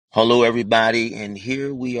Hello, everybody, and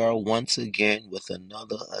here we are once again with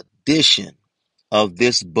another edition of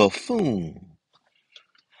this buffoon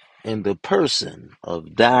in the person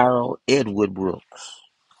of Darrel Edward Brooks.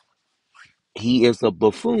 He is a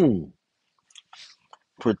buffoon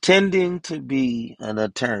pretending to be an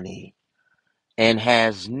attorney and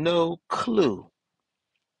has no clue,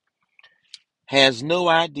 has no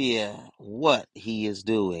idea what he is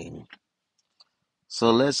doing. So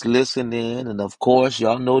let's listen in, and of course,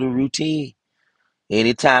 y'all know the routine.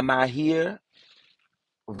 Anytime I hear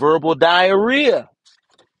verbal diarrhea,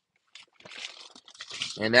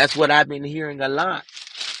 and that's what I've been hearing a lot,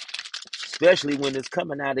 especially when it's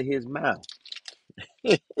coming out of his mouth.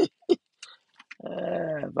 If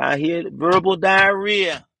I hear verbal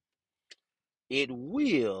diarrhea, it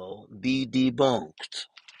will be debunked.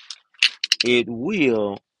 It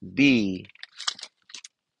will be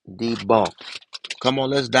debunked. Come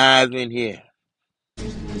on, let's dive in here.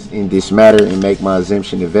 In this matter and make my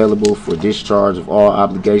exemption available for discharge of all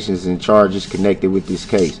obligations and charges connected with this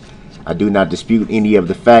case. I do not dispute any of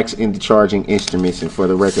the facts in the charging instruments, and for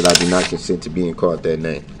the record, I do not consent to being called that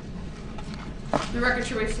name. The record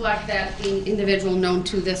should reflect that the individual known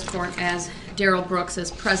to this court as Darrel Brooks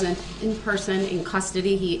is present in person in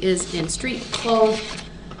custody. He is in street clothes,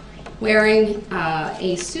 wearing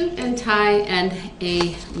a suit and tie and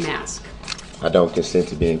a mask. I don't consent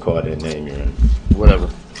to being called that name, Your Honor. Whatever.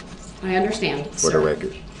 I understand, For the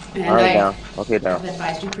record. And All right, I now. Okay, now. have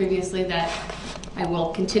advised you previously that I will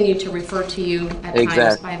continue to refer to you at times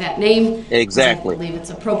Exactly. by that name. Exactly. I believe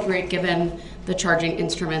it's appropriate given the charging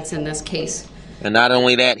instruments in this case. And not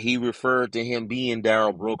only that, he referred to him being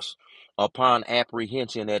Darrel Brooks upon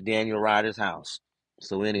apprehension at Daniel Ryder's house.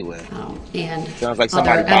 So anyway, And sounds like other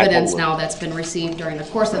somebody evidence bipolar. now that's been received during the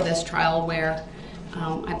course of this trial where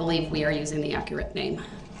I believe we are using the accurate name.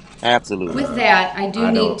 Absolutely. With that, I do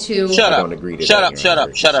need to... Shut I up. don't agree to Shut that, up. Your Shut Honor.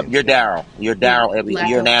 up. Shut up. You're Darrel. You're Darrel. Lack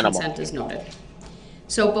You're an of animal. consent is noted.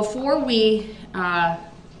 So before we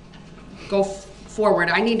go forward,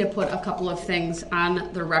 I need to put a couple of things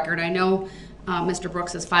on the record. I know Mr.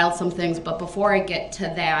 Brooks has filed some things, but before I get to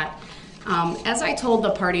that, as I told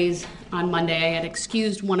the parties on Monday, I had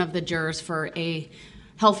excused one of the jurors for a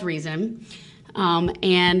health reason,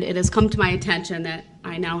 and it has come to my attention that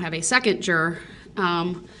I now have a second juror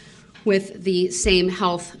with the same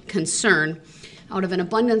health concern. Out of an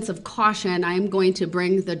abundance of caution, I am going to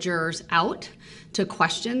bring the jurors out to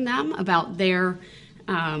question them about their,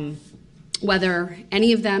 whether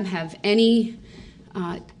any of them have any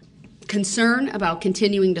concern about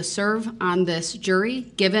continuing to serve on this jury,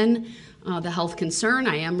 given the health concern.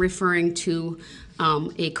 I am referring to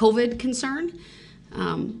a COVID concern.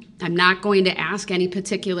 I'm not going to ask any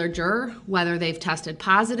particular juror whether they've tested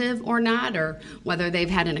positive or not, or whether they've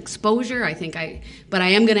had an exposure. But I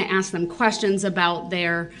am going to ask them questions about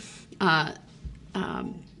their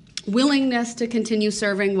willingness to continue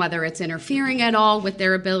serving, whether it's interfering at all with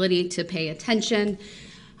their ability to pay attention.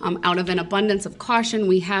 Out of an abundance of caution,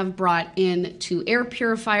 we have brought in 2 air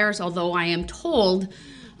purifiers, although I am told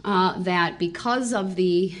that because of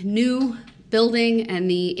the new building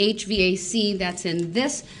and the HVAC that's in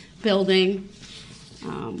this building,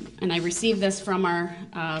 and I received this from our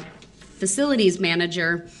facilities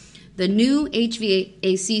manager, the new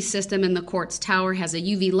HVAC system in the court's tower has a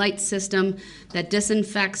UV light system that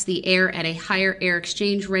disinfects the air at a higher air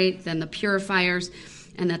exchange rate than the purifiers,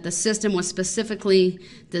 and that the system was specifically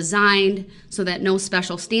designed so that no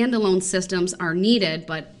special standalone systems are needed.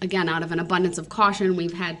 But again, out of an abundance of caution,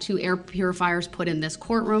 we've had 2 air purifiers put in this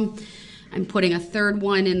courtroom. I'm putting a third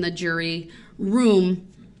one in the jury room.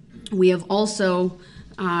 We have also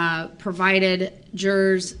provided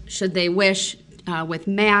jurors, should they wish, with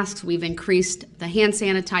masks. We've increased the hand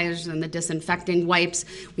sanitizers and the disinfecting wipes.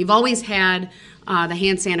 We've always had the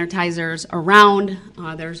hand sanitizers around.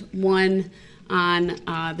 There's one on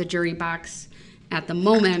the jury box at the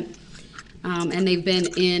moment, and they've been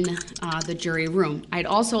in the jury room. I'd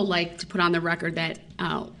also like to put on the record that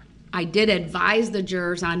I did advise the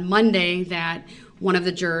jurors on Monday that one of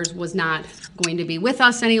the jurors was not going to be with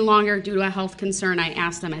us any longer due to a health concern. I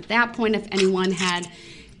asked them at that point if anyone had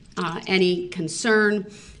any concern.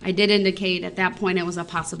 I did indicate at that point it was a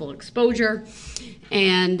possible exposure,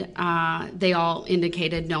 and they all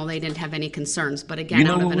indicated no, they didn't have any concerns. But again, You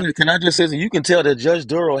know what? Can I just say, you can tell that Judge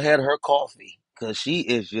Darrel had her coffee because she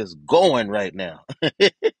is just going right now.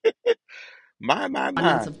 My.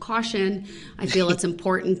 Abundance of caution, I feel it's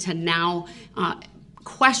important to now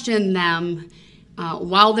question them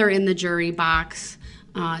while they're in the jury box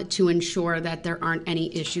to ensure that there aren't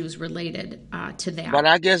any issues related to that. But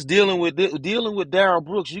I guess dealing with Darrel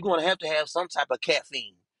Brooks, you're going to have some type of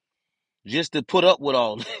caffeine. just to put up with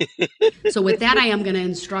all. So with that, I am going to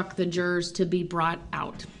instruct the jurors to be brought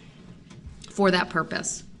out for that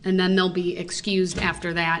purpose. And then they'll be excused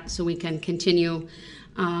after that so we can continue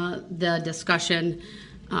the discussion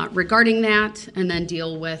regarding that and then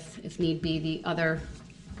deal with, if need be, the other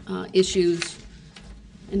issues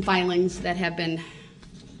and filings that have been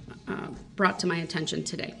brought to my attention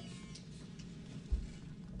today.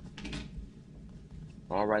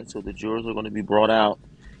 All right, so the jurors are going to be brought out.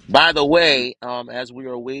 By the way, as we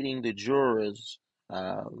are awaiting the jurors,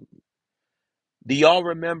 do y'all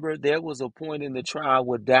remember there was a point in the trial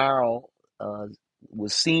where Darrel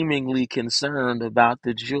was seemingly concerned about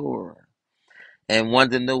the juror and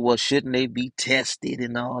wanted to know, well, shouldn't they be tested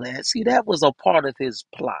and all that? See, that was a part of his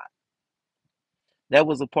plot. That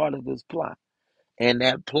was a part of his plot. And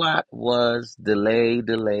that plot was delay,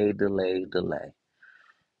 delay, delay, delay.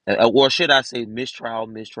 Or should I say mistrial,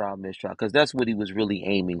 mistrial, mistrial? Because that's what he was really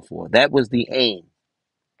aiming for. That was the aim.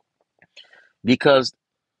 Because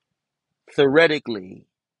theoretically,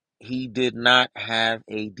 he did not have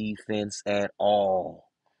a defense at all.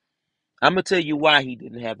 I'm gonna tell you why he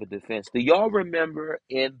didn't have a defense. Do y'all remember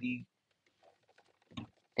in the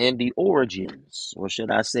origins, or should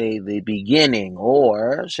I say the beginning,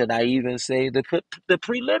 or should I even say the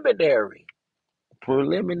preliminary?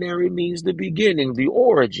 Preliminary means the beginning, the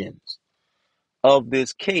origins of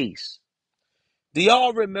this case. Do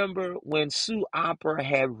y'all remember when Sue Opera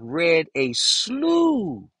had read a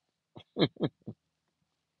slew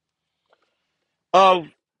of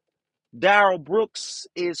Darrell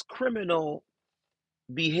Brooks's criminal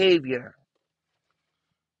behavior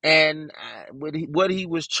and what he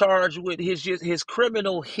was charged with, his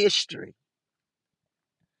criminal history?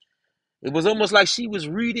 It was almost like she was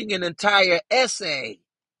reading an entire essay.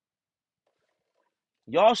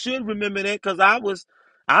 Y'all should remember that because I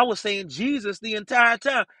was saying Jesus the entire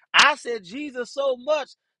time. I said Jesus so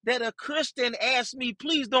much that a Christian asked me,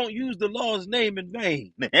 please don't use the Lord's name in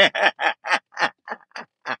vain.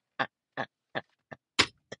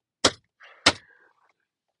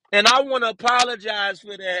 And I want to apologize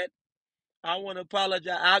for that. I want to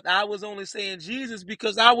apologize. I was only saying Jesus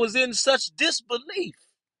because I was in such disbelief.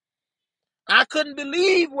 I couldn't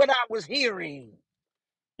believe what I was hearing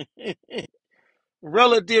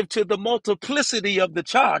relative to the multiplicity of the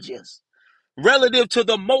charges, relative to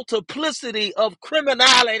the multiplicity of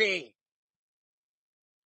criminality,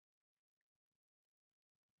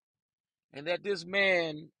 and that this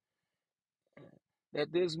man,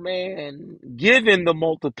 given the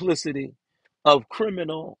multiplicity of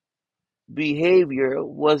criminal behavior,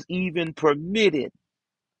 was even permitted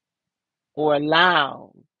or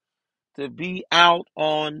allowed to be out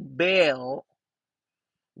on bail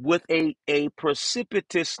with a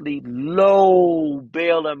precipitously low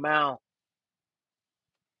bail amount.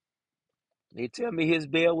 They tell me his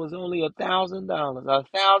bail was only $1,000.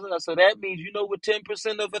 $1,000. So that means, you know what 10%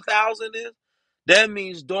 of 1,000 is? That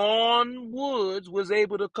means Dawn Woods was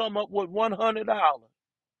able to come up with $100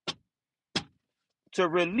 to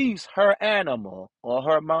release her animal or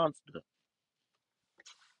her monster.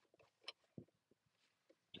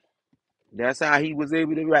 That's how he was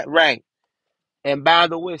able to write. Right. And by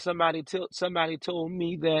the way, somebody told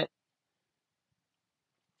me that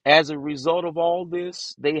as a result of all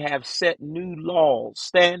this, they have set new laws,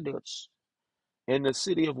 standards in the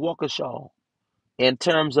city of Waukesha in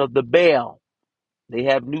terms of the bail. They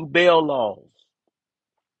have new bail laws.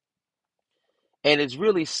 And it's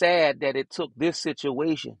really sad that it took this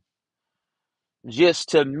situation just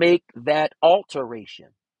to make that alteration.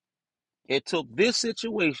 It took this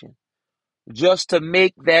situation just to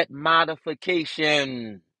make that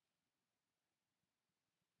modification.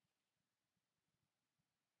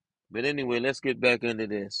 But anyway, let's get back into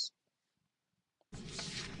this.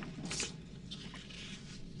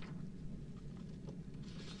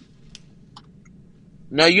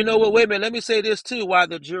 Now, you know what? Wait a minute. Let me say this too while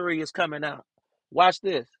the jury is coming out. Watch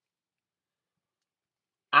this.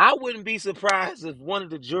 I wouldn't be surprised if one of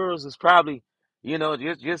the jurors is probably, saying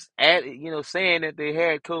that they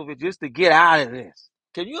had COVID just to get out of this.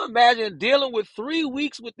 Can you imagine dealing with 3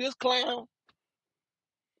 weeks with this clown?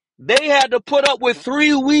 They had to put up with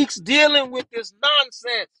 3 weeks dealing with this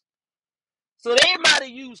nonsense. So they might have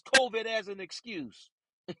used COVID as an excuse.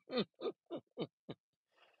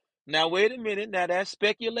 Now, wait a minute. Now, that's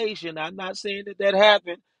speculation. I'm not saying that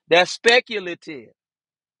happened. That's speculative.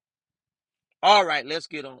 All right, let's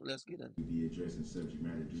get on. Let's get on. Be addressing subject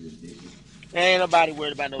matter jurisdiction. Ain't nobody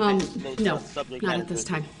worried about no No, subject not matter at this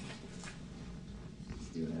time. jurisdiction.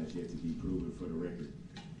 Still has yet to be proven for the record.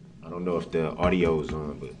 I don't know if the audio's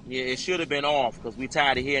on, but Yeah, it should have been off because we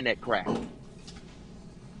tired of hearing that crap.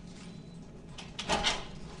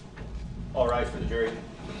 All rise for the jury.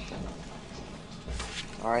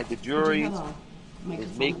 All right, the Did you have jury a is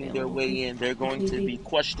microphone making their available, way in. They're going if to need be be?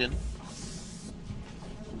 questioned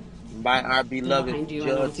by our They're beloved behind you. I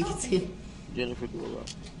don't know if you Judge can see it. Jennifer Darrel.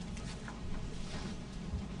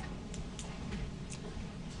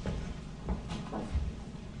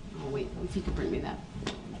 Oh wait, if you could bring me that.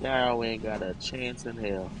 Darrel ain't got a chance in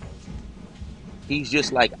hell. He's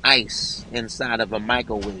just like ice inside of a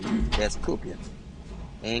microwave that's cooking.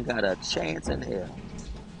 Ain't got a chance in hell.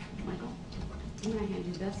 Michael, I'm gonna hand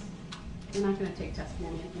you this. We're not gonna take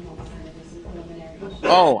testimony at the moment. This is a preliminary issue.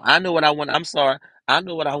 Oh, I know what I want. I'm sorry. I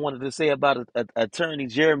know what I wanted to say about attorney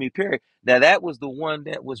Jeremy Perry. Now, that was the one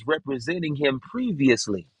that was representing him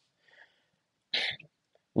previously.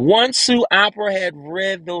 Once Sue Opera had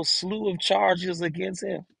read those slew of charges against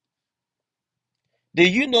him, do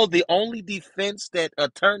you know the only defense that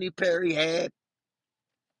attorney Perry had?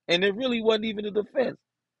 And it really wasn't even a defense.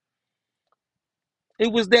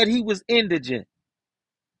 It was that he was indigent.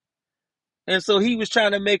 And so he was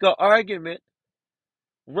trying to make an argument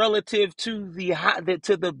relative to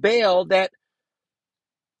the bail that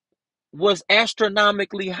was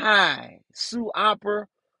astronomically high. Sue Opera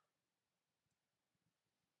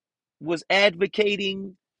was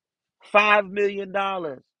advocating $5 million.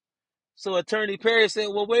 So Attorney Perry said,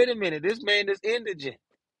 well, wait a minute, this man is indigent.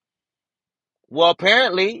 Well,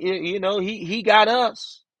 apparently, he got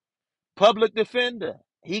us, public defender.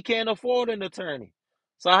 He can't afford an attorney.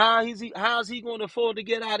 So how's he going to afford to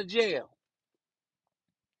get out of jail?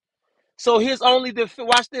 So his only defense,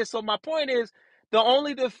 watch this. So my point is, the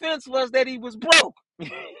only defense was that he was broke.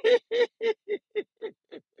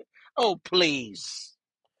 Oh, please.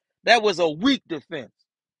 That was a weak defense.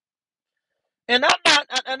 And I'm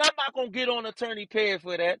not gonna get on Attorney Perry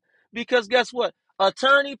for that, because guess what?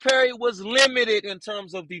 Attorney Perry was limited in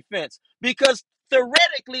terms of defense because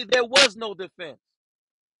theoretically there was no defense.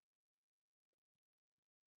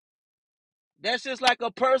 That's just like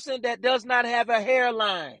a person that does not have a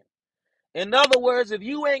hairline. In other words, if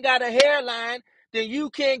you ain't got a hairline, then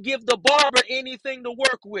you can't give the barber anything to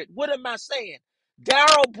work with. What am I saying?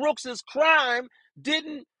 Darrell Brooks's crime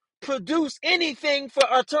didn't produce anything for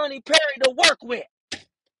Attorney Perry to work with.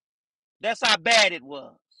 That's how bad it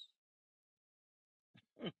was.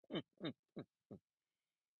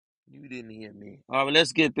 You didn't hear me. All right,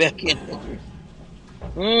 let's get back in here.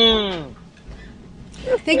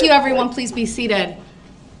 Thank you, everyone. Please be seated.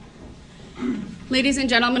 Ladies and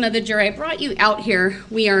gentlemen of the jury, I brought you out here.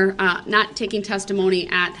 We are not taking testimony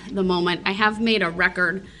at the moment. I have made a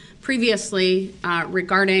record previously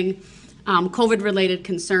regarding COVID-related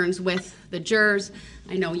concerns with the jurors.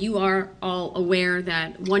 I know you are all aware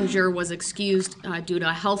that one juror was excused due to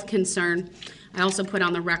a health concern. I also put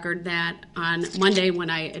on the record that on Monday, when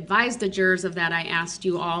I advised the jurors of that, I asked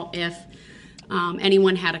you all if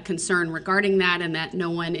anyone had a concern regarding that, and that no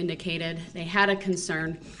one indicated they had a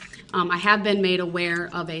concern. I have been made aware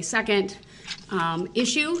of a second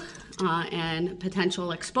issue and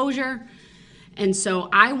potential exposure. And so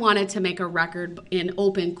I wanted to make a record in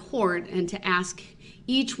open court and to ask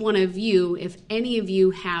each one of you if any of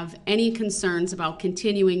you have any concerns about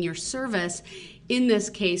continuing your service in this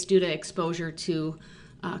case due to exposure to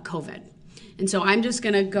COVID. And so I'm just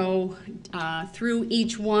going to go through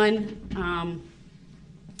each one.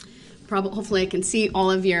 Hopefully I can see all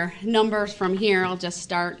of your numbers from here. I'll just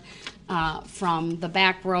start from the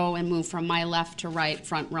back row and move from my left to right,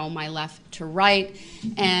 front row, my left to right.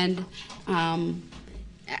 And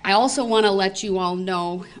I also want to let you all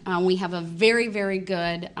know we have a very, very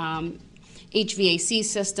good HVAC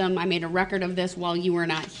system. I made a record of this while you were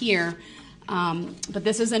not here. But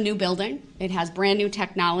this is a new building. It has brand new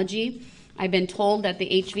technology. I've been told that the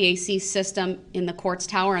HVAC system in the courts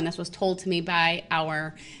tower, and this was told to me by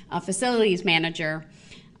our facilities manager,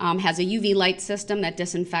 has a UV light system that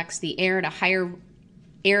disinfects the air at a higher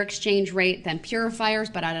air exchange rate than purifiers,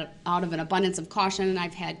 but out of an abundance of caution,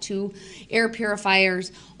 I've had 2 air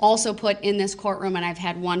purifiers also put in this courtroom, and I've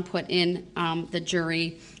had 1 put in the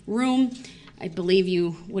jury room. I believe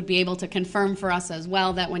you would be able to confirm for us as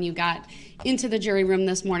well that when you got into the jury room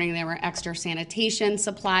this morning, there were extra sanitation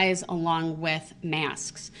supplies along with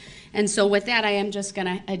masks. And so with that, I am just going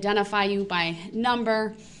to identify you by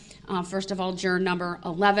number. First of all, juror number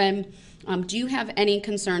 11. Do you have any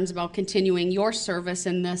concerns about continuing your service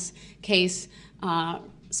in this case,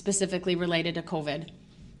 specifically related to COVID?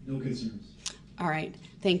 No concerns. All right,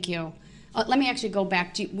 thank you. Let me actually go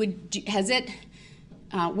back to, would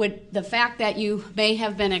the fact that you may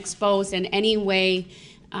have been exposed in any way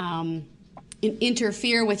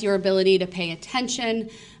interfere with your ability to pay attention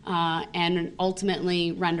and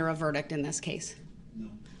ultimately render a verdict in this case? No.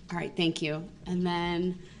 All right, thank you. And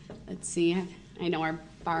then, let's see, I know our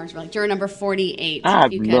bars were like, juror number 48, I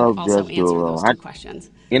if you could love also Judge answer Darrell. those two questions.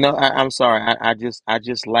 I'm sorry. I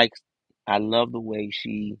just like. I love the way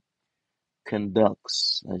she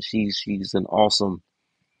conducts, and she's an awesome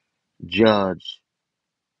judge.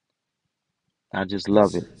 I just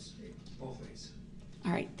love it.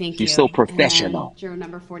 All right, thank She's so you. And then professional juror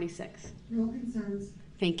number 46. No concerns.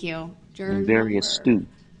 Thank you. Juror and very number astute.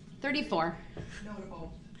 34. No to both.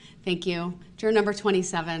 Thank you. Juror number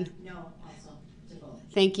 27. No, also to both.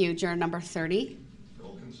 Thank you. Juror number 30. No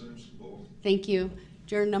concerns to both. Thank you.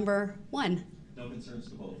 Juror number 1. No concerns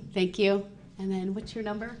to both. Thank you. And then what's your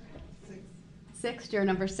number? 6. 6. Juror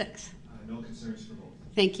number 6. No concerns for both.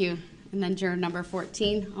 Thank you. And then juror number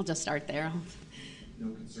 14. I'll just start there.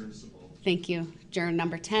 No concerns to both. Thank you. Juror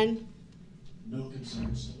number 10. No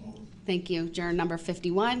concerns to both. Thank you. Juror number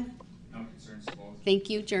 51. No concerns to both. Thank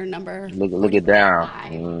you. Juror number Look at Darrell.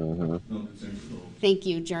 45. Mm-hmm. No concerns to both. Thank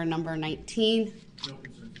you. Juror number 19. No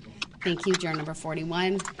concerns to both. Thank you. Juror number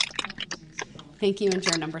 41. Thank you. And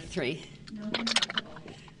juror number 3. No concerns to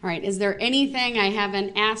both. All right. Is there anything I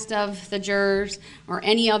haven't asked of the jurors or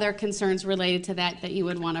any other concerns related to that that you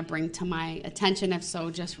would want to bring to my attention? If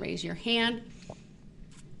so, just raise your hand.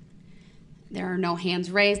 There are no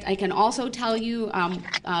hands raised. I can also tell you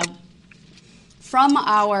from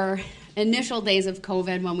our initial days of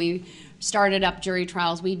COVID when we started up jury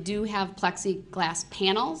trials, we do have plexiglass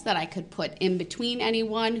panels that I could put in between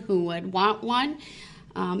anyone who would want one.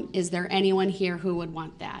 Is there anyone here who would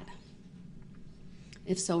want that?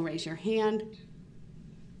 If so, raise your hand.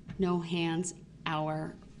 No hands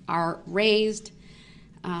are raised.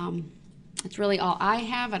 That's really all I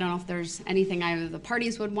have. I don't know if there's anything either of the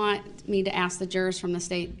parties would want me to ask the jurors from the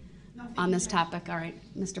state on this topic. All right,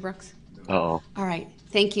 Mr. Brooks? Uh-oh. All right,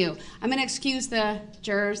 thank you. I'm going to excuse the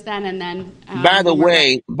jurors then, and then. By the when we're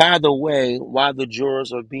ready- way, while the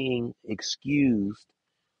jurors are being excused,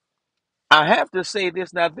 I have to say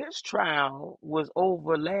this. Now, this trial was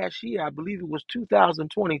over last year. I believe it was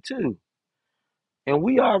 2022, and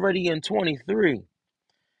we already in 23.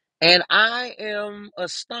 And I am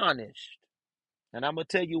astonished. And I'm going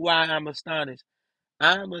to tell you why I'm astonished.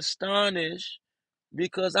 I'm astonished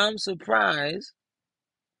because I'm surprised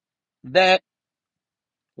that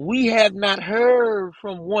we have not heard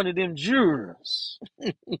from one of them jurors.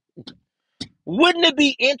 Wouldn't it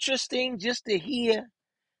be interesting just to hear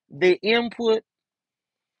the input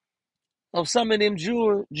of some of them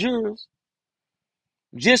jurors?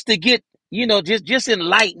 Just to get, just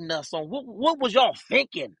enlighten us on what was y'all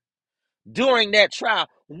thinking during that trial?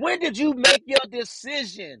 When did you make your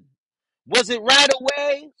decision? Was it right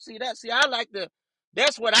away?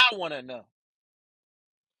 That's what I want to know.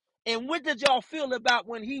 And what did y'all feel about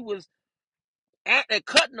when he was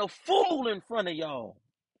cutting a fool in front of y'all?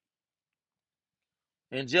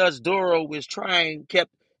 And Judge Doro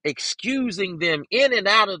kept excusing them in and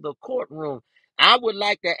out of the courtroom. I would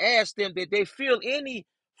like to ask them, did they feel any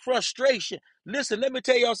frustration? Listen, let me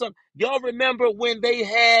tell y'all something. Y'all remember when they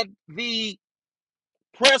had the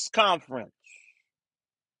press conference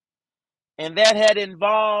and that had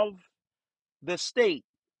involved the state,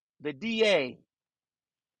 the DA,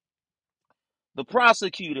 the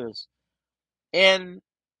prosecutors, and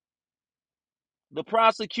the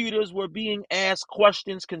prosecutors were being asked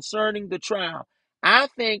questions concerning the trial. I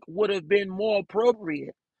think would have been more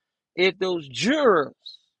appropriate if those jurors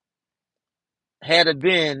had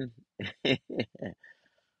been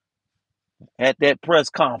at that press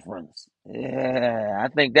conference. Yeah, I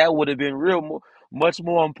think that would have been much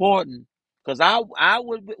more important because I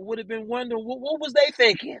would have been wondering what was they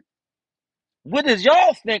thinking. What does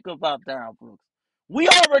y'all think about Darrell Brooks? We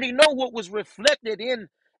already know what was reflected in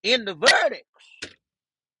the verdict,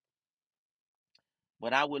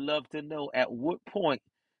 but I would love to know at what point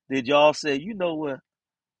did y'all say, you know what,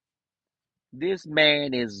 this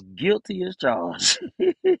man is guilty as charged.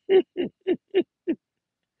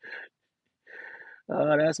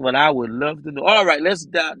 That's what I would love to know. All right, let's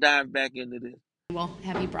dive back into this. We'll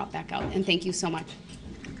have you brought back out, and thank you so much.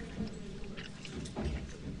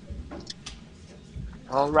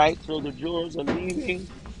 All right, so the jurors are leaving.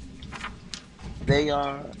 They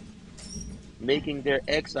are making their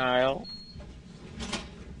exile.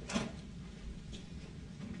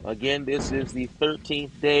 Again, this is the 13th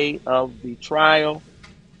day of the trial.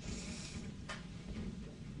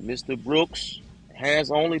 Mr. Brooks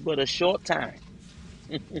has only but a short time.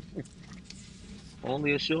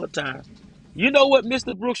 Only a short time. You know what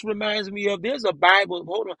Mr. Brooks reminds me of? There's a Bible.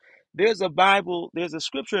 Hold on. There's a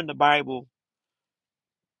scripture in the Bible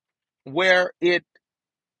where it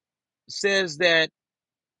says that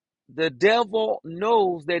the devil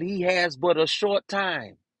knows that he has but a short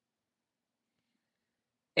time.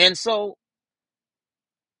 And so,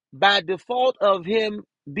 by default of him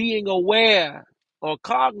being aware or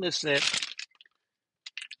cognizant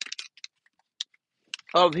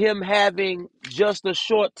of him having just a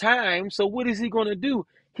short time, so what is he going to do?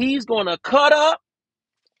 He's going to cut up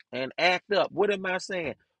and act up. What am I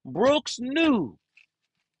saying? Brooks knew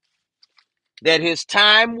that his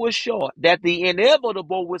time was short, that the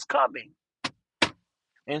inevitable was coming.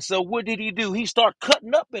 And so what did he do? He started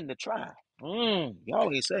cutting up in the trial.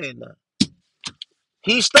 Y'all ain't saying nothing.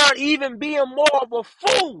 He started even being more of a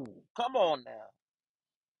fool. Come on now.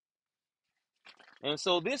 And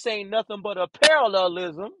so this ain't nothing but a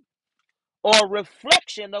parallelism or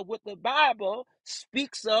reflection of what the Bible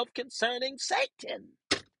speaks of concerning Satan.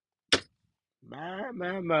 My.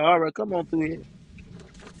 All right, come on through here.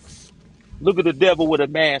 Look at the devil with a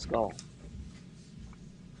mask on.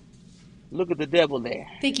 Look at the devil there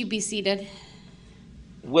Thank you. Be seated.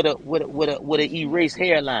 with a erased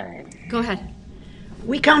hairline. Go ahead.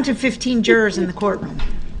 We counted 15 jurors in the courtroom.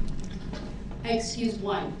 I excused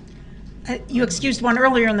one. You excused one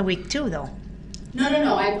earlier in the week, too, though. No.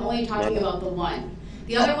 I'm only talking No. about the one.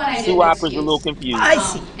 The other one I Sue didn't Opera's a little excuse. confused. I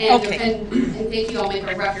see. And, Okay. and thank you, I'll make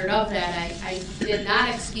a record of that. I did not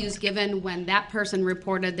excuse given when that person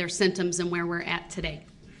reported their symptoms and where we're at today.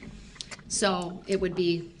 So it would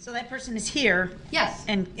be, So that person is here yes,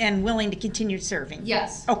 and willing to continue serving?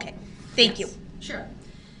 yes. Okay. Thank you. Yes, sure.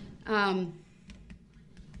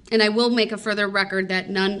 And I will make a further record that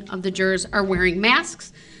none of the jurors are wearing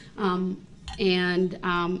masks. I'm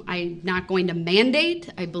not going to mandate.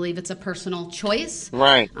 I believe it's a personal choice.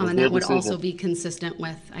 Right. It's And their that would decision. also be consistent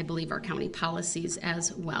with, I believe, our county policies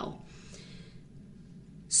as well.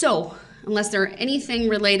 So, unless there are anything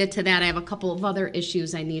related to that, I have a couple of other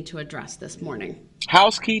issues I need to address this morning.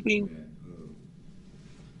 Housekeeping.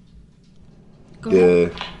 Go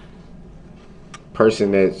ahead. The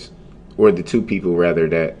person that's, or the two people rather,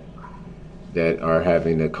 that are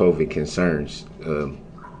having the COVID concerns.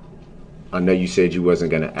 I know you said you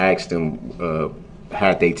wasn't going to ask them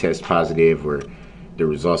had they test positive or the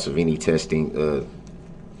results of any testing.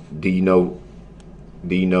 Do you know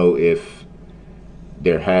if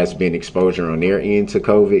there has been exposure on their end to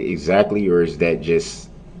COVID exactly, or is that just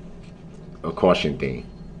a caution thing?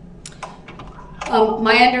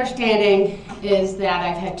 My understanding is that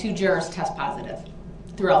I've had 2 jurors test positive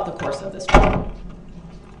throughout the course of this trial.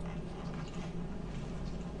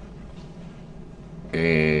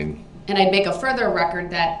 And I'd make a further record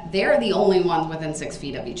that they're the only ones within 6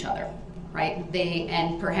 feet of each other, right? They,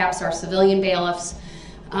 and perhaps our civilian bailiffs,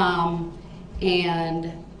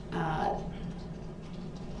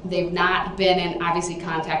 they've not been in, obviously,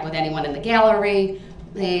 contact with anyone in the gallery.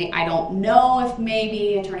 I don't know if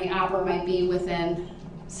maybe Attorney Opper might be within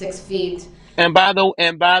 6 feet. And by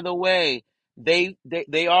the way, they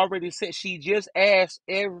already said, she just asked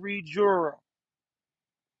every juror,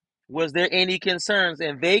 was there any concerns?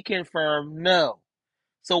 And they confirmed no.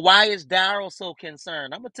 So why is Darrel so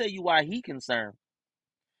concerned? I'm gonna tell you why he's concerned.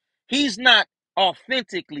 He's not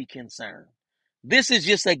authentically concerned. This is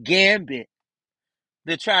just a gambit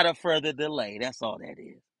to try to further delay. That's all that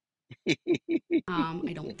is.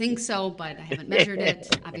 I don't think so, but I haven't measured it.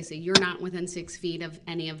 Obviously, you're not within 6 feet of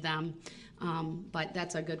any of them. But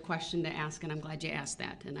that's a good question to ask, and I'm glad you asked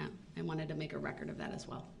that. And I wanted to make a record of that as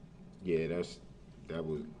well. Yeah, that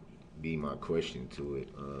would be my question to it.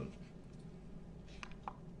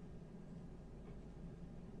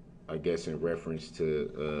 I guess in reference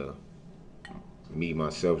to me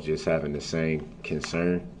myself just having the same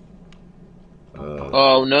concern.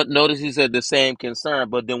 Oh, no, notice he said the same concern,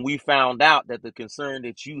 but then we found out that the concern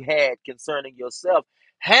that you had concerning yourself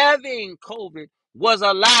having COVID was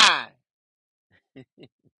a lie.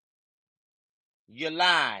 You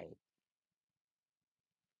lied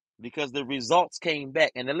because the results came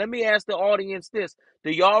back. And then let me ask the audience this.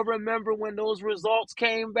 Do y'all remember when those results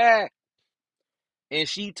came back? And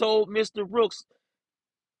she told Mr. Brooks,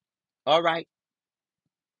 all right,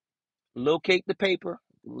 locate the paper,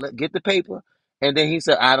 get the paper. And then he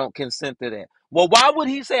said, I don't consent to that. Well, why would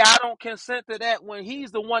he say, I don't consent to that when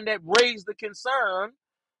he's the one that raised the concern,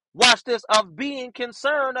 watch this, of being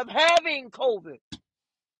concerned of having COVID?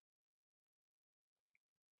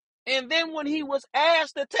 And then when he was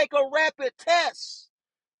asked to take a rapid test,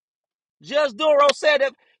 Judge Darrel said,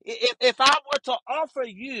 if I were to offer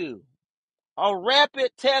you a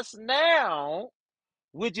rapid test now,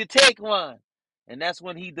 would you take one? And that's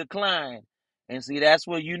when he declined. And see, that's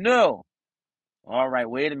when you know. All right,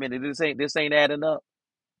 wait a minute. This ain't adding up.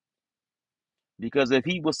 Because if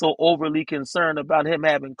he was so overly concerned about him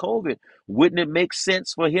having COVID, wouldn't it make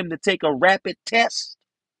sense for him to take a rapid test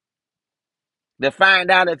to find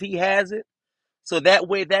out if he has it? So that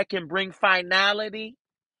way that can bring finality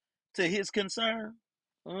to his concern?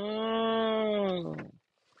 Oh,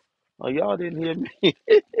 oh y'all didn't hear me.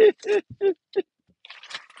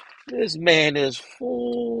 This man is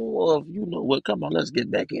full of, you know what? Come on, let's get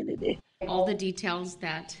back into there. All the details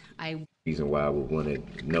that I Reason why I would want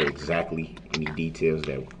to know exactly any details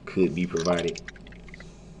that could be provided.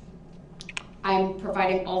 I'm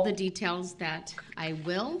providing all the details that I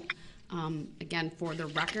will. Again, for the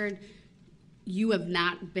record, you have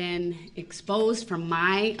not been exposed, from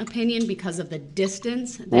my opinion, because of the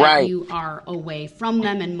distance that Right. you are away from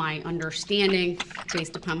them, and my understanding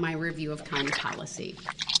based upon my review of county policy.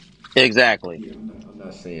 Exactly. Yeah, I'm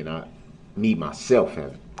not saying me myself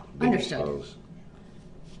have been Understood. exposed.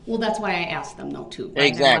 Well, that's why I asked them though too, right? I wanted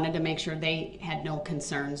Exactly. to make sure they had no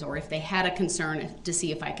concerns, or if they had a concern, to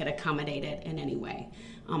see if I could accommodate it in any way.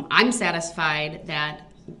 I'm satisfied that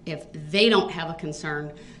if they don't have a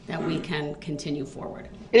concern, that we can continue forward.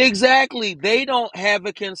 Exactly. They don't have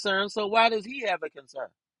a concern, so why does he have a concern?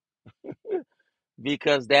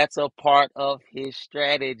 Because that's a part of his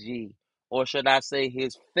strategy, or should I say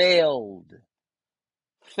his failed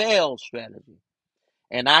strategy.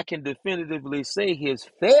 And I can definitively say his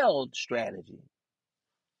failed strategy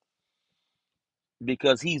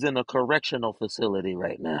because he's in a correctional facility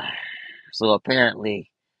right now. So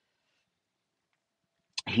apparently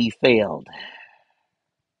he failed.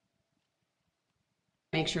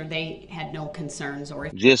 Make sure they had no concerns, or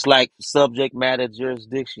if Just like subject matter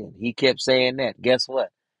jurisdiction. He kept saying that. Guess what?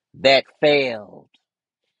 That failed.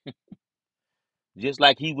 Just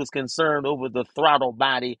like he was concerned over the throttle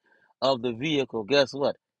body of the vehicle. Guess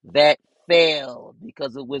what? That failed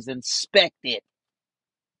because it was inspected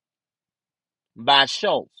by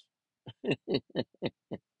Schultz.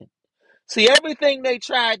 See, everything they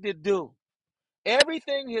tried to do,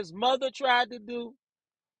 everything his mother tried to do,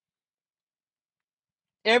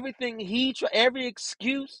 everything every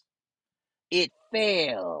excuse, it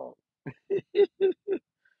failed.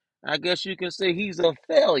 I guess you can say he's a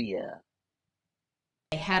failure.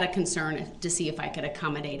 they had a concern, to see if I could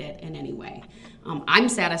accommodate it in any way. I'm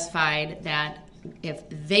satisfied that if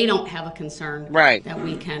they don't have a concern, Right. that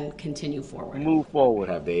we can continue forward. Move forward.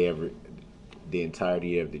 Have they ever, the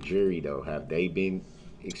entirety of the jury though, have they been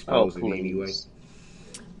Oh, exposed in any way? please.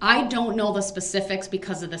 I don't know the specifics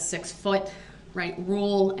because of the 6 foot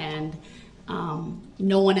rule, and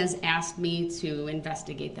no one has asked me to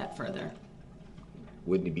investigate that further.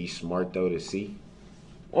 Wouldn't it be smart though to see?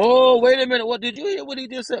 Oh, wait a minute. What did you hear? What he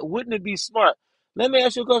just said? Wouldn't it be smart? Let me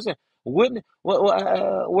ask you a question. Wouldn't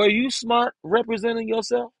were you smart representing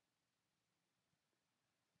yourself?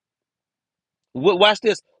 Watch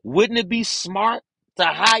this. Wouldn't it be smart to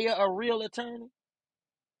hire a real attorney?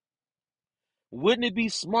 Wouldn't it be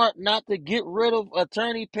smart not to get rid of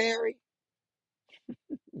Attorney Perry?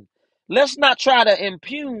 Let's not try to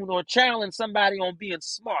impugn or challenge somebody on being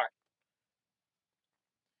smart.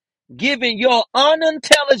 Giving your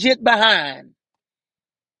unintelligent behind,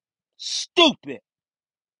 stupid.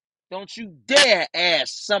 Don't you dare ask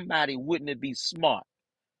somebody, wouldn't it be smart?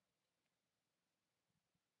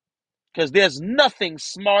 Because there's nothing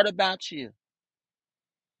smart about you.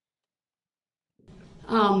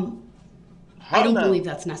 I don't Hello. believe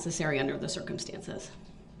that's necessary under the circumstances.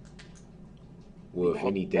 Well, The if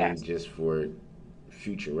anything, audacity. just for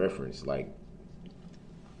future reference, like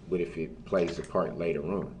what if it plays a part later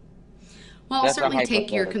on? Well, I'll That's a certainly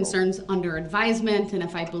take your hypothetical. concerns under advisement, and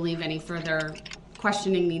if I believe any further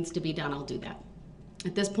questioning needs to be done, I'll do that.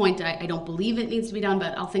 At this point, I don't believe it needs to be done,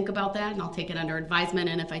 but I'll think about that and I'll take it under advisement,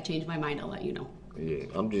 and if I change my mind, I'll let you know. Yeah,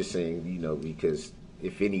 I'm just saying, because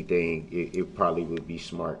if anything, it probably would be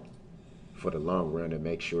smart for the long run to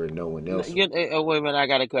make sure no one else. Wait a minute, I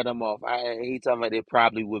gotta cut him off. He talking about it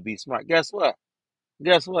probably would be smart. Guess what?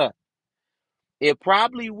 Guess what? It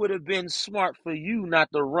probably would have been smart for you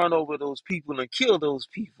not to run over those people and kill those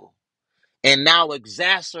people and now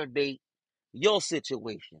exacerbate your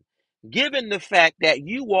situation. Given the fact that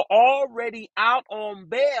you were already out on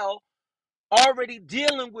bail, already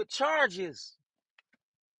dealing with charges.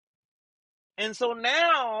 And so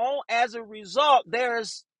now, as a result,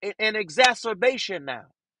 there's an exacerbation now.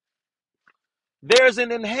 There's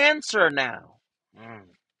an enhancer now.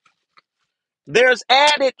 There's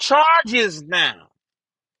added charges now.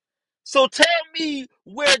 So tell me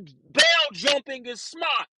where bail jumping is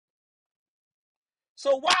smart.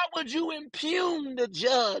 So why would you impugn the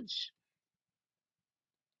judge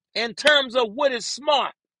in terms of what is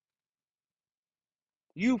smart?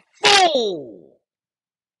 You fool!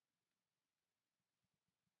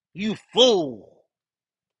 You fool!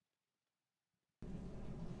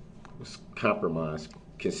 Was compromised,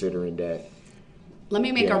 considering that. Let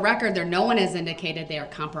me make Yeah. a record there. No one has indicated they are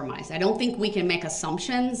compromised. I don't think we can make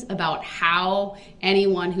assumptions about how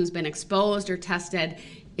anyone who's been exposed or tested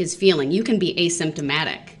is feeling. You can be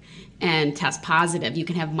asymptomatic and test positive. You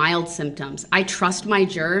can have mild symptoms. I trust my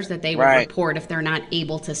jurors that they would Right. report if they're not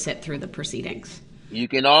able to sit through the proceedings. You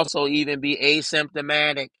can also even be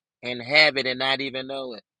asymptomatic and have it and not even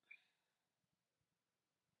know it.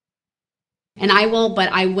 And I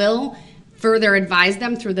will further advise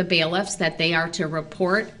them through the bailiffs that they are to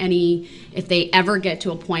report any, if they ever get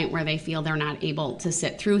to a point where they feel they're not able to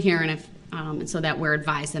sit through here, and if, so that we're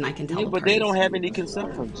advised and I can tell Yeah, the but they don't parties. have any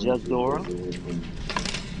consent from Judge Darrel.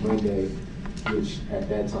 Monday, which at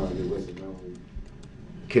that time it wasn't known.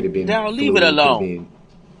 Could have been Darrel, leave it flu, could have alone. been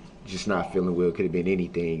just not feeling well, could have been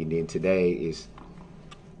anything. And then today is,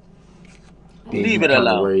 then Leave you it kind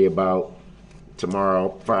of alone. worry about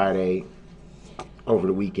tomorrow, Friday, over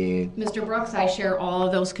the weekend. Mr. Brooks, I share all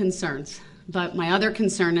of those concerns. But my other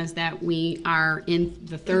concern is that we are in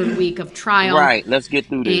the third week of trial. Right, let's get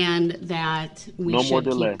through this. And that we No more should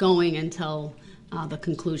delay. keep going until the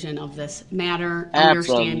conclusion of this matter,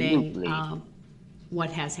 Absolutely. understanding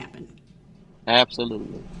what has happened.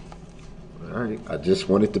 Absolutely. All right, I just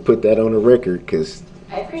wanted to put that on the record because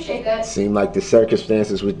I appreciate that. it seemed like the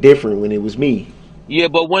circumstances were different when it was me. Yeah,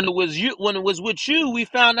 but when it was with you, we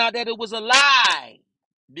found out that it was a lie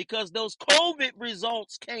because those COVID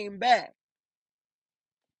results came back.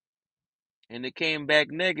 And it came back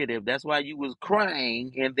negative. That's why you was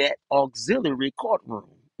crying in that auxiliary courtroom.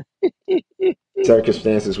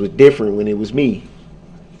 Circumstances were different when it was me.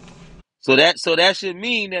 So that should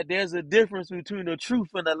mean that there's a difference between the truth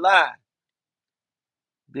and a lie.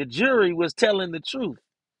 The jury was telling the truth.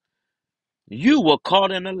 You were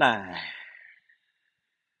caught in a lie.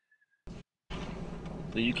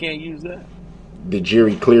 So you can't use that. The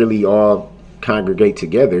jury clearly all congregate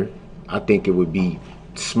together. I think it would be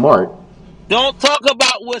smart. Don't talk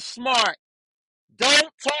about what's smart.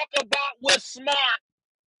 Don't talk about what's smart.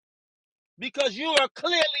 Because you are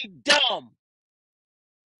clearly dumb.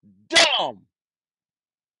 Dumb.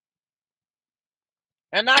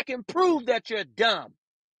 And I can prove that you're dumb.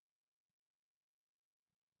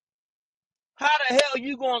 How the hell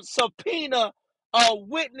you gonna subpoena a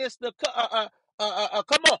witness to come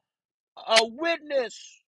on, a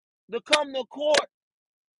witness to come to court,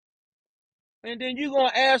 and then you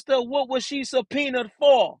gonna ask her what was she subpoenaed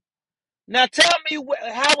for? Now tell me,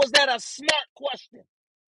 how was that a smart question?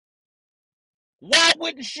 Why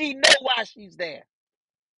wouldn't she know why she's there?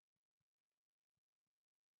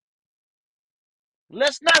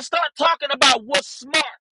 Let's not start talking about what's smart.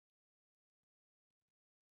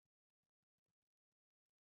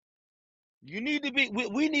 You need to be.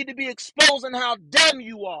 We need to be exposing how dumb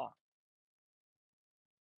you are.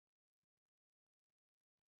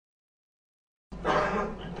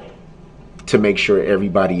 To make sure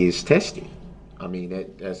everybody is tested. I mean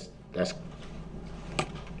that's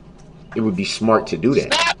it would be smart to do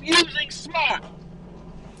that. Stop using smart.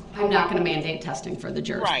 I'm not going to mandate testing for the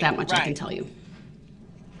jurors. Right, That much I can right. tell you.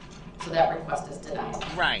 So that request is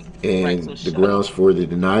denied. Right. And So the shut grounds up. for the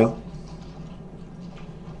denial.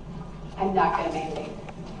 I'm not going to mandate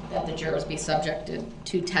that the jurors be subjected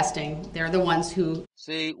to testing. They're the ones who.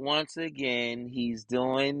 See, once again, he's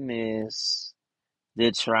doing this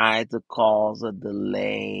to try to cause a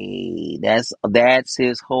delay. That's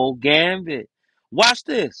his whole gambit. Watch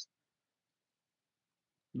this.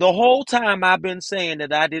 The whole time I've been saying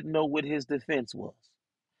that I didn't know what his defense was.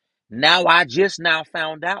 Now I just now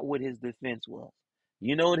found out what his defense was.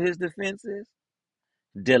 You know what his defense is?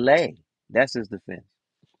 Delay. That's his defense.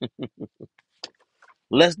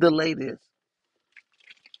 Let's delay this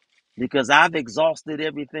because I've exhausted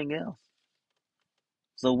everything else.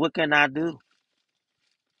 So what can I do?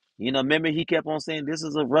 You know, remember he kept on saying this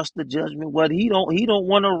is a rush to judgment. What he don't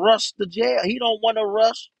want to rush to jail. He don't want to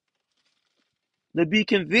rush to be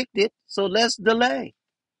convicted. So let's delay.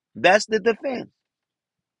 That's the defense.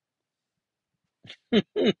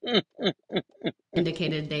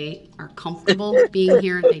 indicated they are comfortable being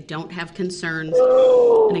here. They don't have concerns.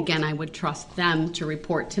 And again, I would trust them to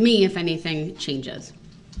report to me if anything changes.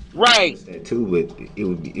 Right. That too, but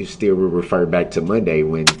it still would refer back to Monday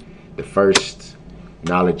when the first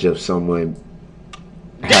knowledge of someone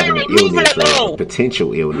having an Darrel, leave illness it or a alone.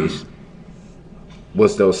 potential illness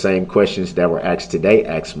was those same questions that were asked today,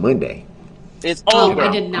 asked Monday. It's I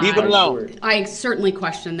over. did Leave it not. quite alone. sure. I certainly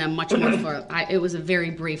questioned them much more it was a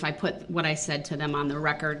very brief. I put what I said to them on the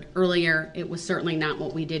record earlier. It was certainly not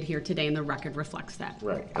what we did here today, and the record reflects that.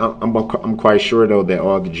 Right. I'm quite sure though that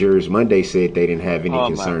all the jurors Monday said they didn't have any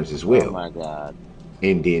concerns as Oh well, my God.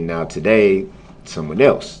 and then now today someone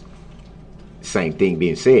else, same thing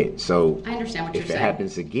being said. So I understand what you're if it saying.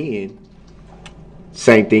 happens again,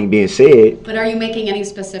 same thing being said. But are you making any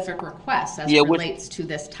specific requests as Yeah, it which relates to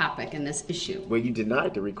this topic and this issue? Well, you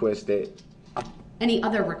denied the request that Any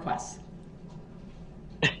other requests?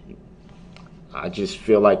 I just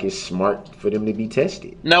feel like it's smart for them to be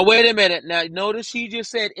tested. now wait a minute. Now notice she just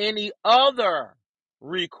said any other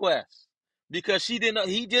request because she didn't.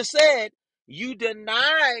 He just said you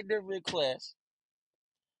denied the request,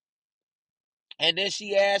 and then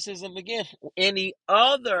she asks him again any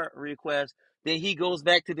other request. Then he goes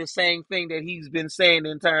back to the same thing that he's been saying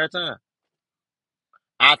the entire time.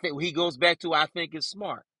 I think he goes back to I think it's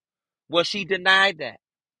smart. Well, she denied that.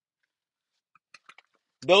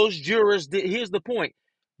 Those jurors did. Here's the point.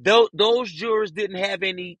 Those jurors didn't have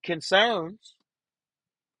any concerns.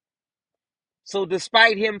 So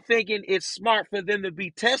despite him thinking it's smart for them to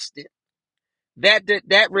be tested,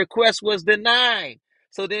 that request was denied.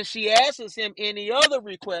 So then she asks him any other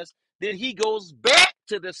request, then he goes back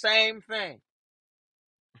to the same thing.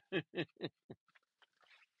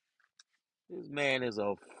 This man is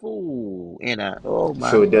a fool. And oh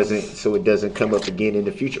my God. So it doesn't come up again in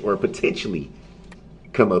the future, or potentially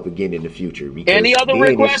come up again in the future, Any because other then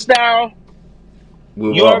request, it's Darrell?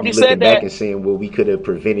 we'll You all be already said looking back that. and saying, well, we could have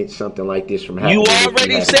prevented something like this from You happening if we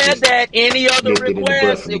already hadn't said just that. Any other nipped it in the bud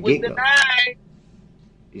request, from the it was get go. denied.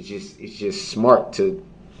 It's just smart to,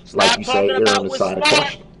 like Stop you say, talking err on about the what's side of smart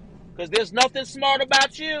caution. because there's nothing smart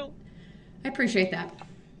about you. I appreciate that.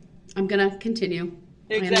 I'm going to continue.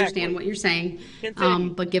 I understand Exactly. what you're saying, Continue.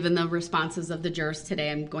 but given the responses of the jurors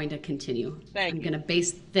today, I'm going to continue. Thank I'm you. going to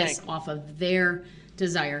base this Thank you. off of their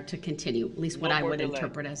desire to continue, at least what No I more would delay.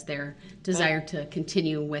 interpret as their Thank, desire to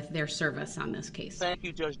continue with their service on this case. thank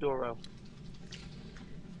you, Judge Darrell.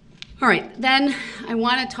 All right, then I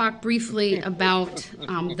want to talk briefly about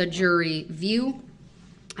the jury view.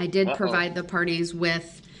 I did Uh-oh. provide the parties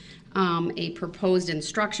with a proposed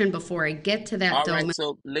instruction. Before I get to that, All though, right,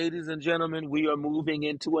 so ladies and gentlemen, we are moving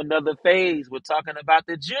into another phase. We're talking about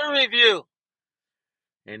the jury view.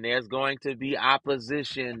 And there's going to be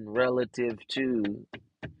opposition relative to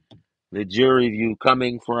the jury view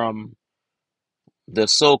coming from the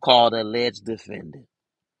so-called alleged defendant.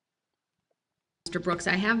 Mr. Brooks,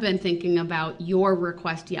 I have been thinking about your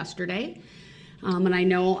request yesterday. And I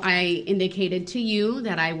know I indicated to you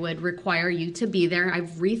that I would require you to be there. I've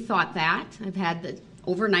rethought that. I've had the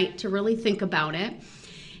overnight to really think about it.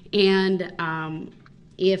 And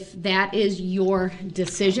if that is your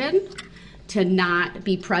decision to not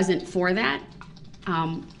be present for that,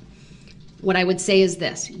 what I would say is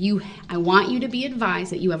this. I want you to be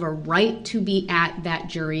advised that you have a right to be at that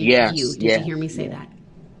jury view. Yes, Did you yes, hear me say yes. that?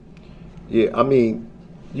 Yeah, I mean,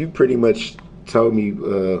 you pretty much told me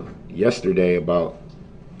yesterday about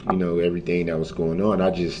everything that was going on. I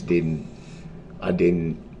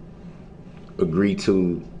didn't agree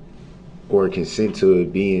to or consent to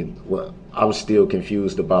it being. Well, I was still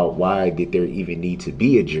confused about why did there even need to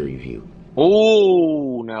be a jury view.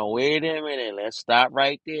 Oh, now wait a minute. Let's stop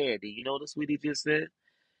right there. Do you notice what he just said?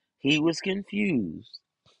 He was confused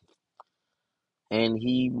and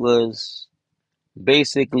he was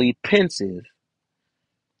basically pensive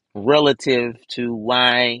relative to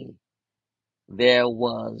why there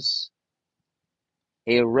was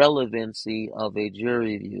a relevancy of a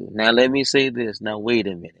jury view. Now, let me say this. Now, wait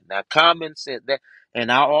a minute. Now, common sense that, and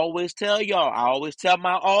I always tell y'all, I always tell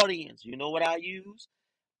my audience, you know what I use?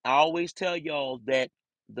 I always tell y'all that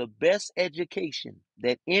the best education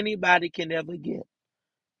that anybody can ever get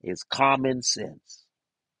is common sense.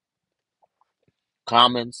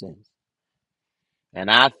 Common sense. And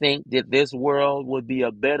I think that this world would be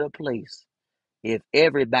a better place if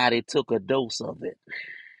everybody took a dose of it.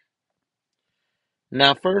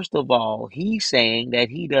 Now, first of all, he's saying that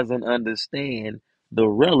he doesn't understand the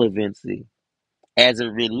relevancy as it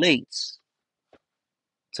relates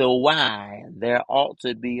to why there ought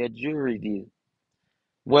to be a jury view.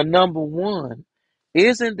 Well, number one,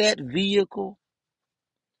 isn't that vehicle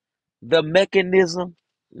the mechanism,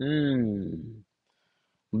 the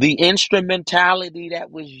instrumentality that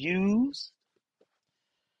was used?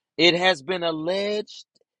 It has been alleged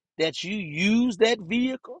that you used that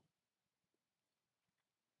vehicle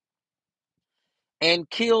and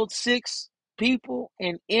killed 6 people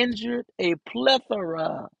and injured a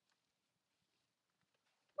plethora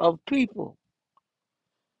of people.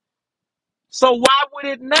 So why would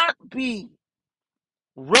it not be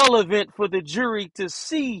relevant for the jury to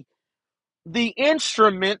see the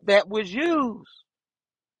instrument that was used?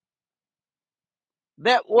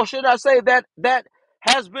 That, or should I say that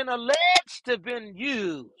has been alleged to have been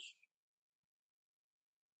used.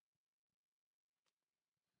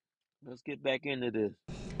 Let's get back into this.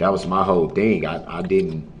 That was my whole thing. I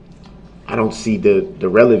don't see the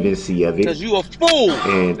relevancy of it, Cause you a fool.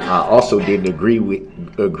 and I also didn't agree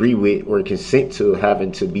with or consent to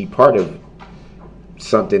having to be part of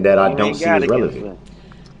something that I You don't ain't see got as to relevant. consent.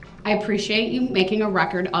 I appreciate you making a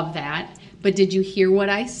record of that, but did you hear what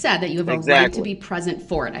I said, that you have a right to Exactly. be present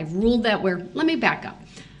for it? I've ruled that let me back up.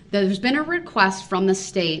 There's been a request from the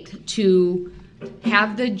state to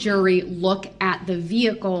have the jury look at the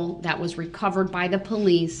vehicle that was recovered by the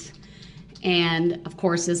police and, of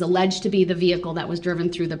course, is alleged to be the vehicle that was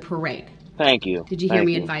driven through the parade. Thank you. Did you hear Thank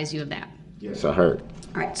me you. advise you of that? Yes, I heard.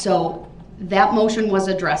 All right, so that motion was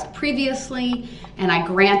addressed previously, and I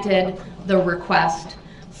granted the request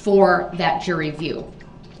for that jury view.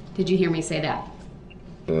 Did you hear me say that?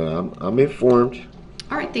 I'm informed.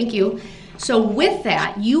 All right, thank you. So with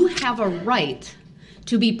that, you have a right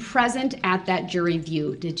to be present at that jury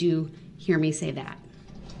view. Did you hear me say that?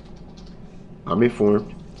 I'm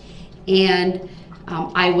informed. And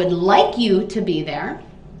I would like you to be there.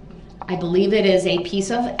 I believe it is a piece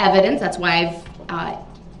of evidence. That's why I've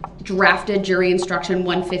drafted jury instruction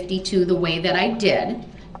 152 the way that I did.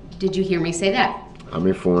 Did you hear me say that? I'm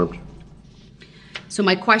informed. So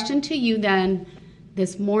my question to you then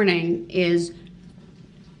this morning is,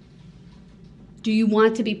 do you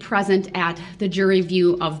want to be present at the jury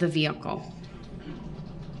view of the vehicle?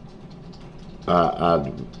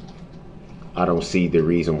 I don't see the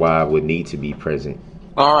reason why I would need to be present.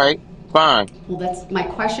 All right. Fine. Well, that's my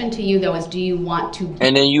question to you though, is do you want to be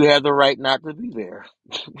And then you have the right not to be there.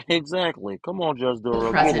 Exactly. Come on, Judge Darrell.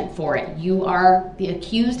 Get present it. for it? You are the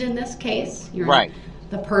accused in this case. You're Right.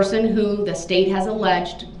 the person who the state has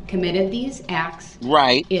alleged committed these acts.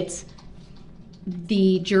 Right. It's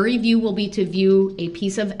the jury view will be to view a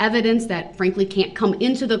piece of evidence that frankly can't come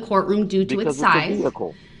into the courtroom due to its Because it's a size,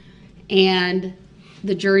 vehicle. and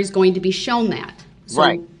the jury's going to be shown that. So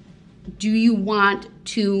Right. do you want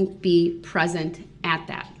to be present at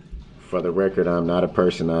that? For the record, I'm not a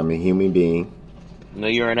person. I'm a human being. No,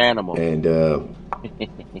 you're an animal. And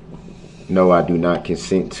no, I do not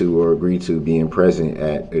consent to or agree to being present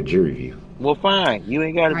at a jury view. Well, fine. You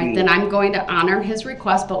ain't got to All right, be then there. I'm going to honor his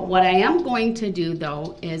request, but what I am going to do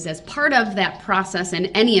though is, as part of that process in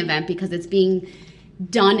any event, because it's being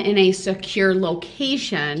done in a secure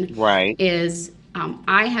location, Right. is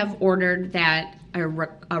I have ordered that I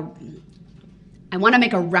want to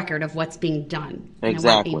make a record of what's being done. And I want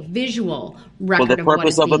Exactly. a visual For record the of what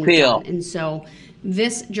purpose is of being appeal. done. And so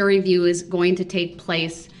this jury view is going to take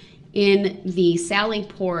place in the Sally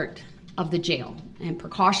Port of the jail. And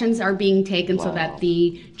precautions are being taken so that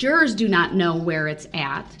the jurors do not know where it's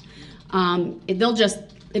at.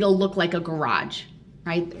 It'll look like a garage,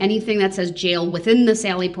 right? Anything that says jail within the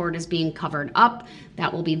Sally Port is being covered up.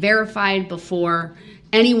 That will be verified before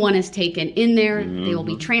anyone is taken in there. They will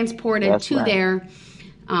be transported That's to right. there.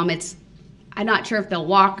 I'm not sure if they'll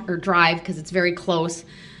walk or drive because it's very close.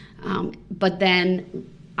 But then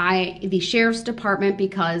the sheriff's department,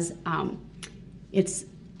 because it's,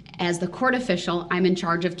 as the court official, I'm in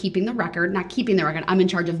charge of keeping the record, not keeping the record, I'm in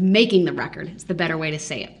charge of making the record. It's the better way to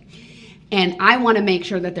say it. And I want to make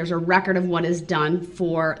sure that there's a record of what is done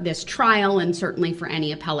for this trial and certainly for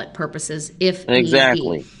any appellate purposes if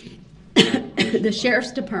Exactly. need be. The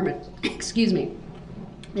sheriff's department, excuse me,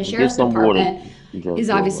 the sheriff's some water, department Judge is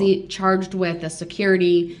Darrell. obviously charged with the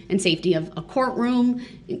security and safety of a courtroom,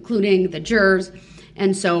 including the jurors.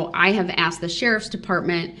 And so I have asked the sheriff's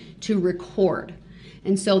department to record.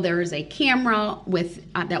 And so there is a camera with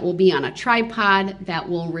that will be on a tripod that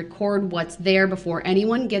will record what's there before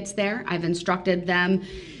anyone gets there. I've instructed them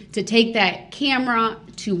to take that camera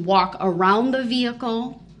to walk around the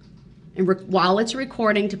vehicle and while it's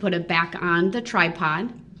recording, to put it back on the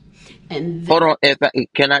tripod. And Hold on.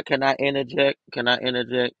 Can I interject? Can I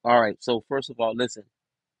interject? All right. So first of all, listen.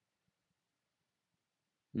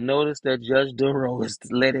 Notice that Judge Duro is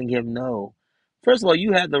letting him know. First of all,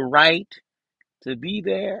 you have the right to be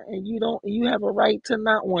there, and you don't. You have a right to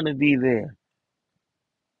not want to be there.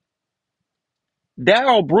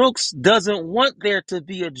 Darrell Brooks doesn't want there to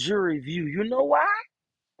be a jury view. You know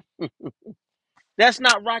why? That's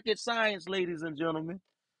not rocket science, ladies and gentlemen.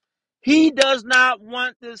 He does not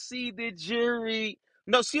want to see the jury.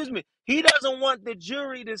 No, excuse me. He doesn't want the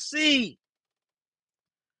jury to see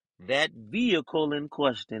that vehicle in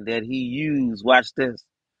question that he used. Watch this.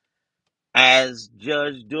 as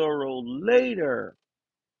Judge Darrel later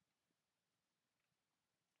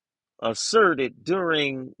asserted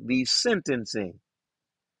during the sentencing,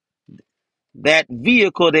 that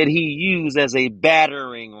vehicle that he used as a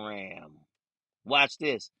battering ram, watch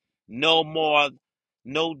this, no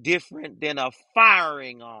different than a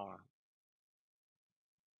firing arm.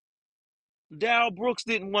 Darrell Brooks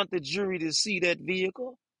didn't want the jury to see that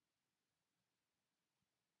vehicle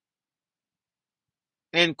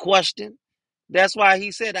in question. That's why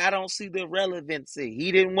he said, I don't see the relevancy.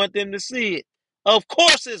 He didn't want them to see it. Of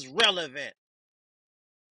course it's relevant.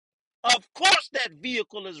 Of course that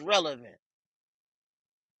vehicle is relevant.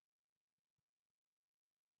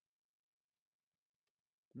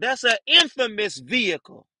 That's an infamous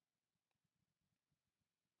vehicle.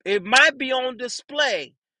 It might be on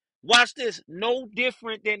display. Watch this. No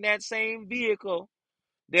different than that same vehicle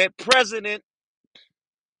that President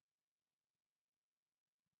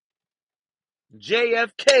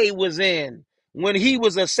JFK was in when he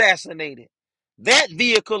was assassinated. That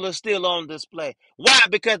vehicle is still on display. Why?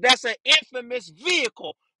 Because that's an infamous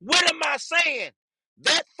vehicle. What am I saying?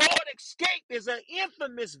 That Ford Escape is an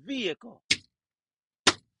infamous vehicle.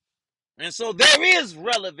 And so there is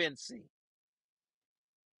relevancy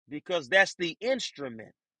because that's the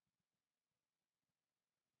instrument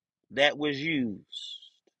that was used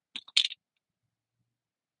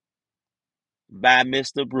by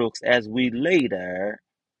Mr. Brooks, as we later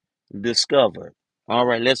discovered. All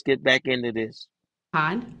right, let's get back into this.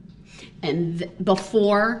 And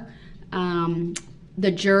before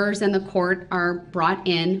the jurors and the court are brought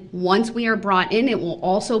in, once we are brought in, it will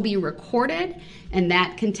also be recorded, and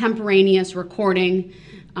that contemporaneous recording,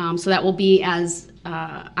 so that will be as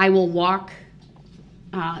I will walk,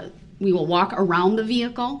 we will walk around the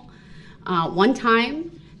vehicle one time.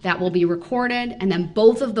 That will be recorded, and then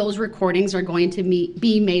both of those recordings are going to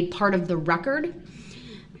be made part of the record.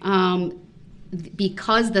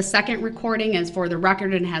 Because the second recording is for the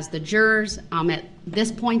record and has the jurors, at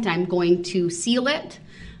this point I'm going to seal it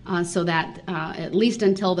so that at least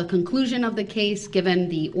until the conclusion of the case, given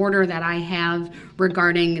the order that I have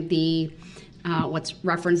regarding the what's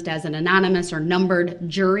referenced as an anonymous or numbered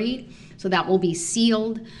jury, so that will be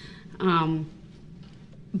sealed.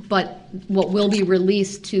 But what will be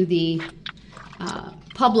released to the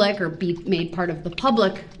public or be made part of the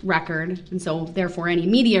public record, and so therefore any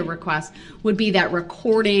media request would be that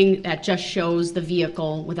recording that just shows the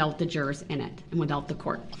vehicle without the jurors in it and without the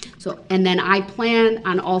court. So, and then I plan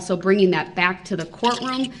on also bringing that back to the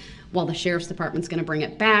courtroom while the sheriff's department's going to bring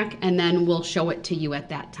it back, and then we'll show it to you at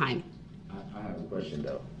that time. I have a question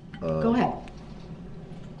though. Go ahead.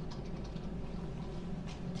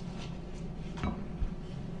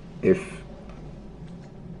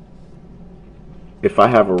 If I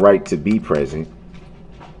have a right to be present,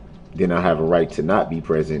 then I have a right to not be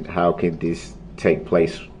present. How can this take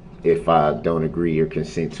place if I don't agree or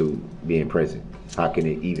consent to being present? How can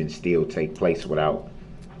it even still take place without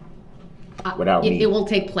me? It will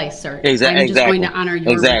take place, sir. Exactly. I'm just going to honor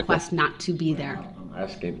your Exactly. request not to be there. I'm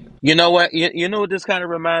asking. You know what? You know what this kind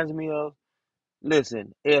of reminds me of?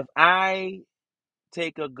 Listen, if I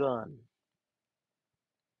take a gun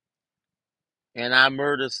and I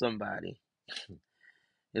murder somebody,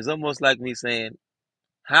 it's almost like me saying,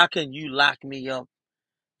 how can you lock me up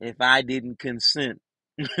if I didn't consent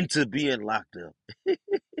to being locked up?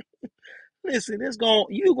 Listen,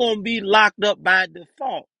 you're gonna be locked up by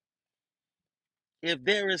default if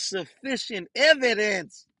there is sufficient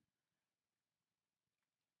evidence.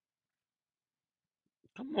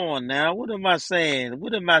 Come on now, what am I saying?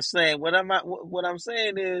 What I'm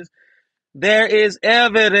saying is there is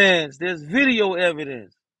evidence. There's video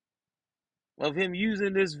evidence of him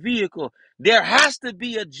using this vehicle. There has to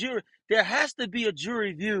be a jury. There has to be a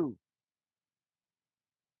jury view.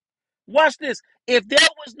 Watch this. If there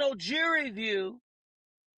was no jury view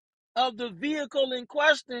of the vehicle in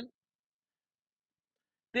question,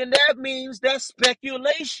 then that means that's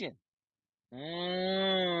speculation.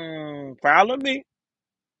 Follow me?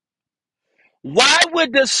 Why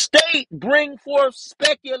would the state bring forth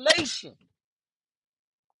speculation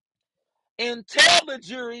and tell the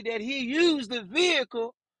jury that he used the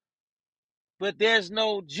vehicle, but there's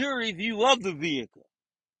no jury view of the vehicle?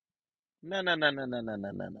 No, no, no, no, no, no,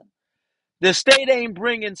 no, no, no. The state ain't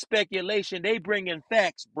bringing speculation. They bringing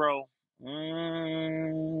facts, bro.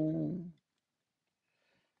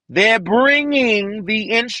 They're bringing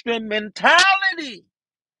the instrumentality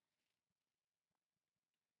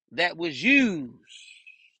that was used.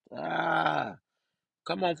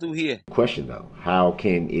 Come on through here. Question though, how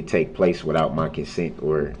can it take place without my consent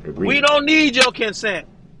or agreement? We don't need your consent.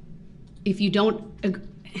 If you don't,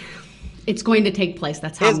 It's going to take place.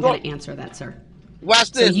 That's how It's I'm going. going to answer that, sir.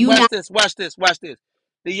 Watch So this. you Watch now this. Watch this. Watch this.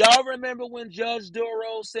 Do y'all remember when Judge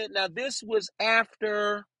Darrel said? Now this was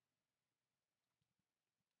after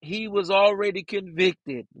he was already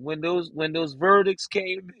convicted. When those verdicts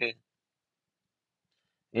came in,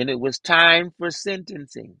 and it was time for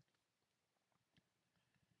sentencing.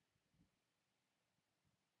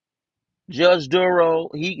 Judge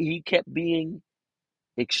Darrel he kept being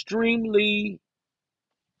extremely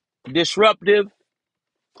disruptive.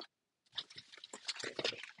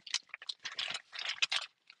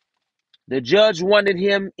 The judge wanted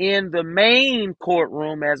him in the main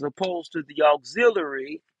courtroom as opposed to the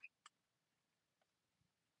auxiliary,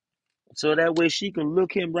 so that way she can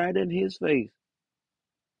look him right in his face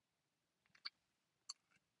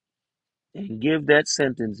and give that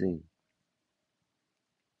sentencing.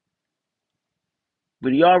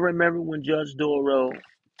 But y'all remember when Judge Darrell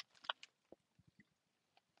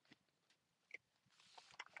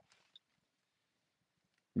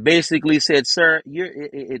basically said, "Sir,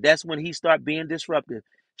 that's when he started being disruptive."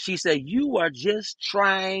 She said, "You are just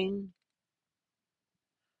trying."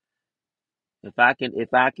 If I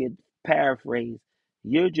could paraphrase,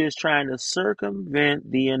 you're just trying to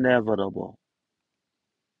circumvent the inevitable.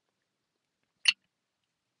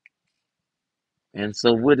 And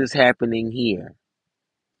so, what is happening here?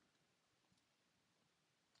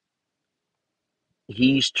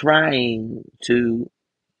 He's trying to,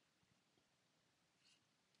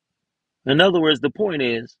 in other words, the point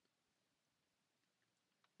is,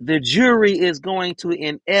 the jury is going to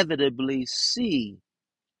inevitably see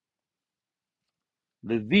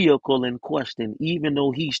the vehicle in question, even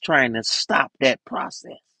though he's trying to stop that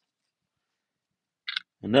process.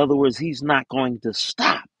 In other words, he's not going to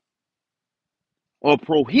stop or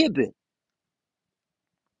prohibit.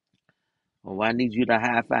 Oh, I need you to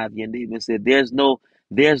high five your neighbor and say, there's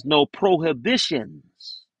no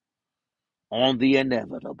prohibitions on the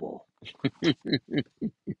inevitable.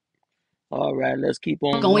 All right, let's keep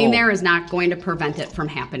on going going. there is not going to prevent it from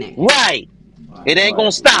happening. Right. It ain't Right.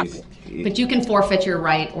 gonna stop it. But you can forfeit your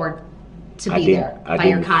right or to I be didn't. there I by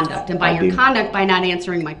your didn't. conduct. And by I your didn't. conduct, by not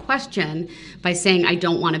answering my question, by saying I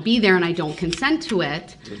don't want to be there and I don't consent to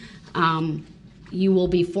it, you will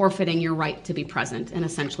be forfeiting your right to be present and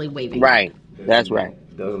essentially waiving it. Right. That's right.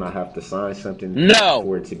 Doesn't I have to sign something No,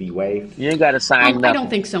 for it to be waived? you ain't got to sign I don't nothing.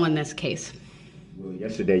 think so in this case. Well,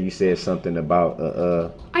 yesterday you said something about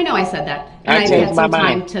I know I said that, and I I've changed had my some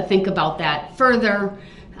mind. time to think about that further,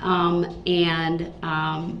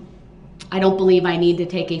 I don't believe I need to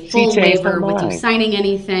take a She full changed her waiver with you mind. signing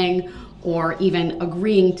anything or even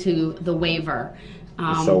agreeing to the waiver.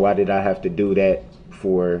 So why did I have to do that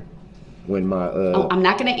for when my I'm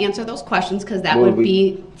not going to answer those questions because that Well, would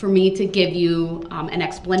be for me to give you an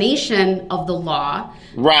explanation of the law.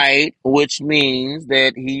 Right, which means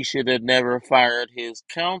that he should have never fired his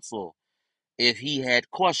counsel if he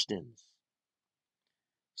had questions.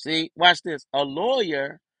 See, watch this. A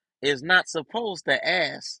lawyer is not supposed to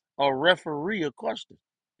ask a referee a question.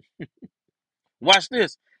 Watch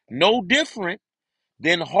this. No different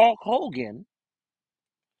than Hulk Hogan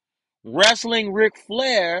wrestling Ric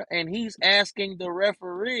Flair, and he's asking the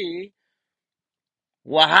referee,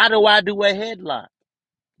 well, how do I do a headlock?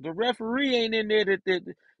 The referee ain't in there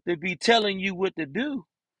to be telling you what to do.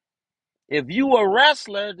 If you a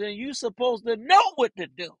wrestler, then you supposed to know what to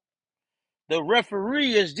do. The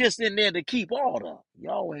referee is just in there to keep order.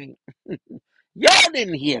 Y'all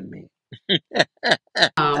didn't hear me.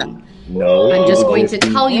 no, I'm it just would going just to be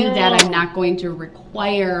tell you that I'm Mm. not going to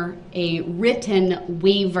require a written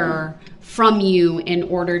waiver from you in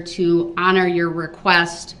order to honor your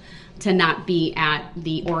request to not be at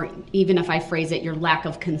the, or even if I phrase it, your lack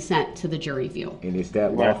of consent to the jury view. and is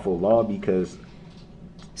that Right. lawful law because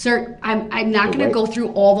Sir, I'm not The going to way- go through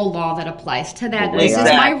all the law that applies to that. The way This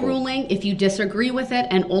is my Exactly. ruling. If you disagree with it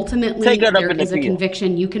and ultimately Take it up there in is a appeal.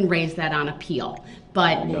 conviction, you can raise that on appeal.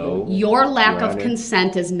 But No, your lack Your of Honor.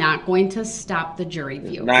 consent is not going to stop the jury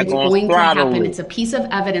view. Not It's gonna going to throttle happen. it. It's a piece of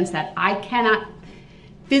evidence that I cannot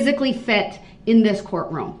physically fit in this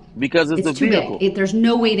courtroom. Because it's a It's too vehicle. big. There's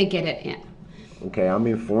no way to get it in. okay, I'm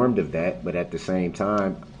informed of that, but at the same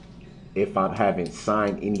time, if I haven't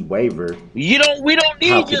signed any waiver, We don't how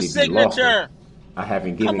need could your it be lawful? signature. I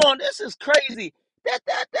haven't Come given on, this is crazy.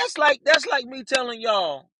 That's like me telling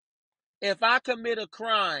y'all, if I commit a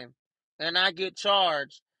crime and I get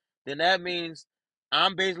charged, then that means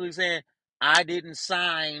I'm basically saying I didn't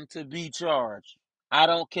sign to be charged. I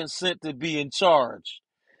don't consent to be in charge.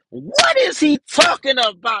 What is he talking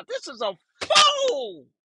about? This is a fool.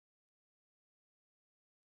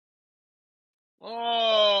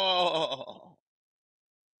 Oh,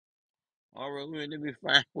 All right, let me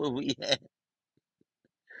find where we at.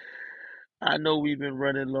 I know we've been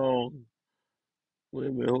running long. Wait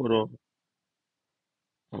a minute, hold on.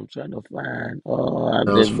 I'm trying to find. I've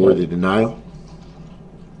Grounds been. for the denial.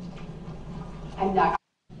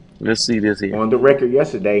 Let's see this here. On the record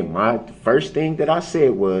yesterday, my first thing that I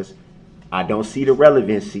said was, I don't see the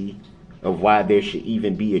relevancy of why there should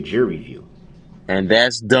even be a jury view. And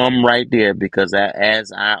that's dumb right there because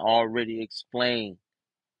as I already explained,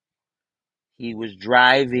 he was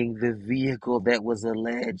driving the vehicle that was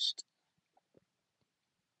alleged.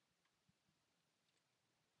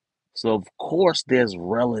 So of course there's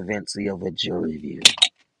relevancy of a jury view.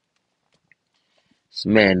 This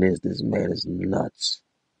man is nuts.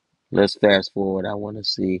 Let's fast forward. I want to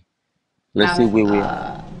see. Let's see Have where we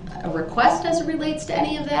are. a request as it relates to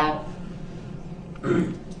any of that?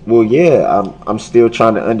 Well, yeah, I'm still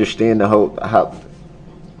trying to understand the whole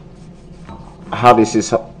how this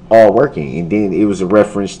is all working, and then it was a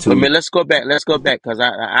reference Wait a to. minute. Let's go back. Let's go back because I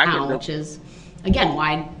can. Now, which is, again,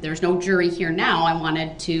 why there's no jury here now. I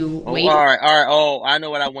wanted to Oh, wait. all right, all right. Oh, I know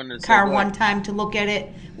what I wanted to say. Car Go one ahead. time to look at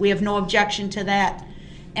it. We have no objection to that.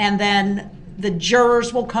 And then the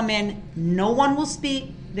jurors will come in. No one will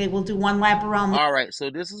speak. They will do one lap around the. All right. So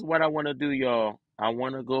this is what I want to do, y'all. I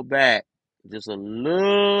want to go back just a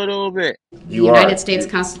little bit. The You United are States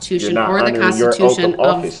you're Constitution not or the honoring your oath Constitution of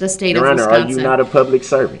of office. the state Your of Honor, are you Wisconsin. not a public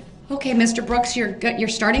servant? Okay, Mr. Brooks, you're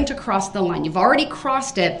starting to cross the line. You've already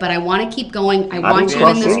crossed it, but I want to keep going. I want didn't you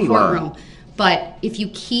in cross this any courtroom. line. But if you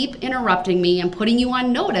keep interrupting me and putting you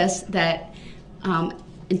on notice that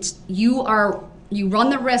you run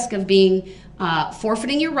the risk of being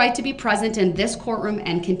forfeiting your right to be present in this courtroom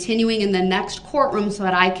and continuing in the next courtroom so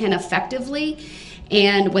that I can effectively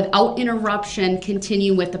and without interruption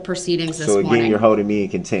continue with the proceedings this So again, morning. you're holding me in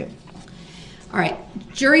contempt. All right.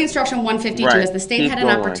 Jury instruction 152 Right. is the state Keep had an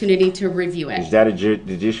going. opportunity to review it. Is that a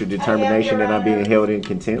judicial determination Your that I'm being Honor. held in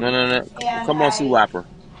contempt? No. And Come on, Sue I Whopper.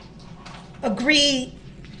 agree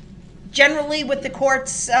generally with the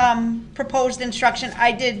court's proposed instruction.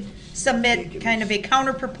 I did submit kind of a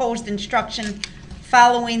counter-proposed instruction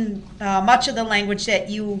following much of the language that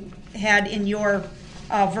you had in your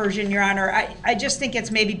version, Your Honor. I just think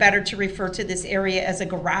it's maybe better to refer to this area as a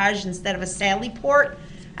garage instead of a sally port.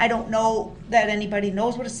 I don't know that anybody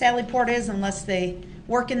knows what a sally port is unless they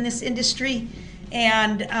work in this industry.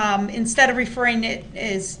 And instead of referring it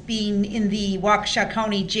as being in the Waukesha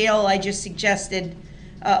County Jail, I just suggested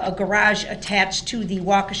a garage attached to the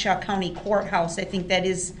Waukesha County Courthouse. I think that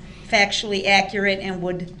is factually accurate and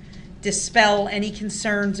would dispel any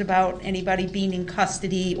concerns about anybody being in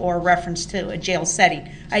custody or reference to a jail setting.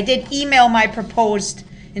 I did email my proposed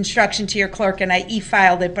instruction to your clerk and I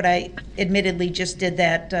e-filed it, but I admittedly just did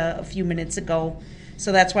that a few minutes ago.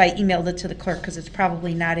 So that's why I emailed it to the clerk, because it's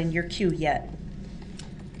probably not in your queue yet.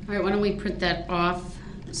 All right, why don't we print that off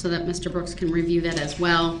so that Mr. Brooks can review that as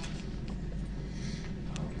well.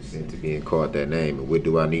 Consent to being called that name, and what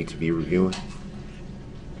do I need to be reviewing?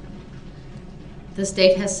 The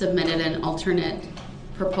state has submitted an alternate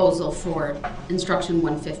proposal for instruction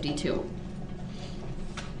 152.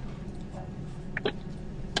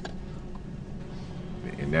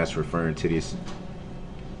 And that's referring to this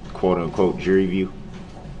quote-unquote jury view.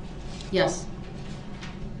 Yes.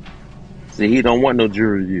 See, he don't want no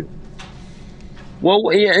jury review. Well,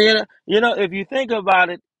 if you think about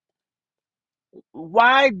it,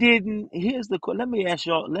 why didn't? Here's the. Let me ask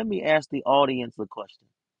y'all. Let me ask the audience a question,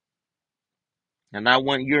 and I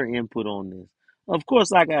want your input on this. Of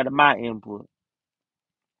course, I got my input,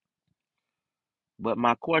 but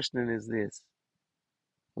my question is this: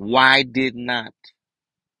 why did not?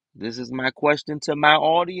 This is my question to my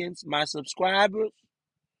audience, my subscribers.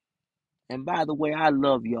 And by the way, I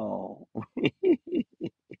love y'all.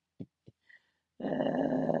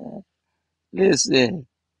 Listen,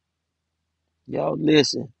 y'all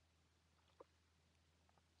listen.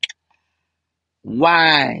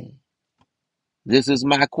 Why? This is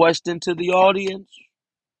my question to the audience.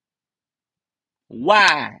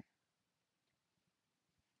 Why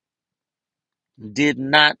did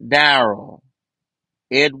not Darrel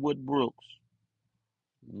Edward Brooks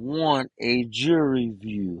want a jury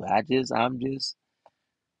view? I just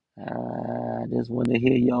want to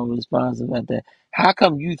hear y'all response about that. How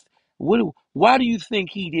come why do you think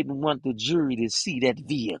he didn't want the jury to see that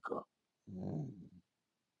vehicle?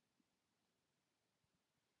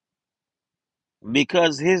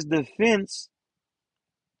 Because his defense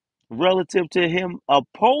relative to him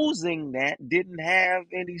opposing that didn't have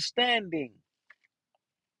any standing.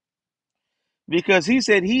 Because he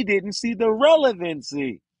said he didn't see the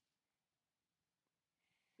relevancy.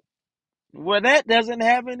 Well, that doesn't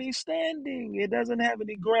have any standing. It doesn't have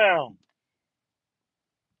any ground.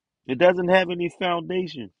 It doesn't have any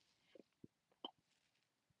foundation.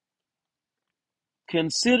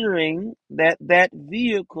 Considering that that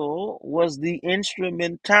vehicle was the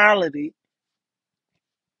instrumentality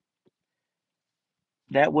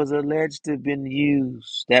that was alleged to have been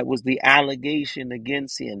used. That was the allegation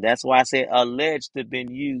against him. That's why I say alleged to have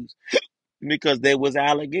been used, because there was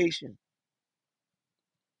allegation.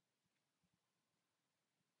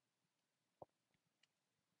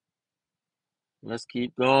 Let's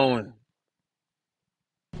keep going.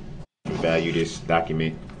 Value this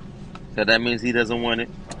document. So that means he doesn't want it.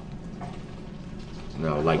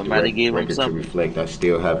 No, like the Somebody gave him record to something. reflect, I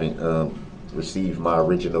still haven't received my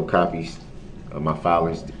original copies of my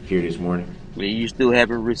filings here this morning Well, you still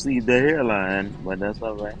haven't received the hairline, but that's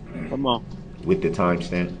all right. Come on. with the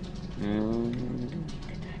timestamp. Mm.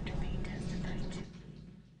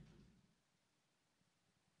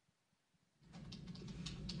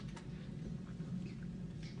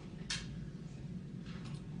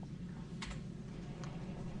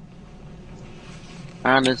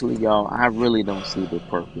 Honestly, y'all, I really don't see the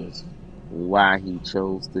purpose why he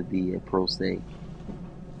chose to be a pro se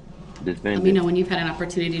Let me defendant. know when you've had an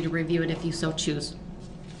opportunity to review it if you so choose.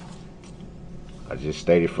 I just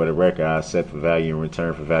stated for the record, I accept for value in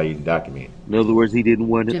return for value the document. In other words, he didn't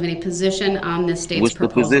want Do it. you have any position on this state's What's the proposal?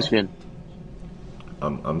 position?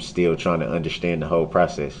 I'm still trying to understand the whole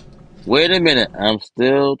process. Wait a minute. I'm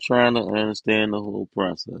still trying to understand the whole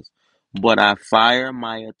process. But I fire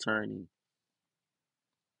my attorney.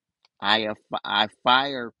 I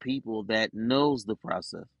fire people that knows the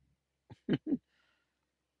process.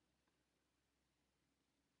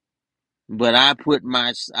 But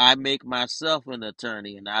I make myself an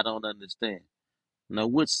attorney, and I don't understand. Now,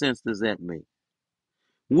 what sense does that make?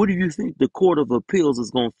 What do you think the Court of Appeals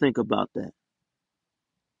is going to think about that?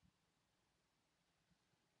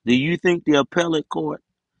 Do you think the appellate court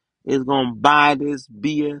is going to buy this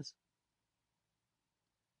BS?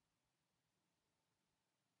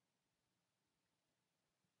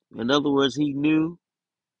 In other words, he knew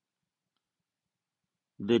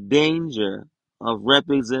the danger of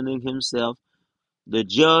representing himself. The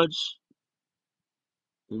judge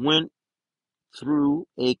went through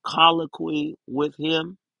a colloquy with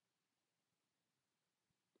him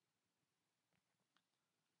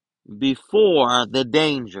before the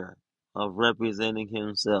danger of representing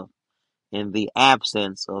himself in the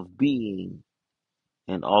absence of being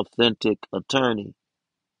an authentic attorney.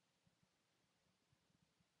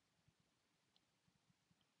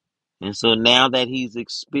 And so now that he's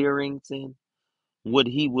experiencing what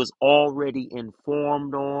he was already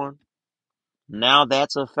informed on, now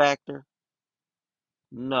that's a factor?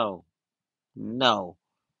 No, no.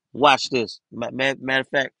 Watch this. Matter of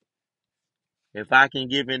fact, if I can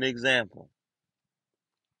give an example,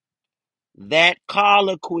 that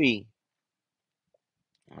colloquy,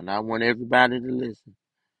 and I want everybody to listen,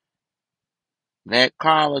 that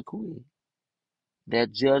colloquy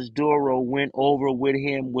that Judge Darrel went over with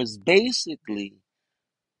him was basically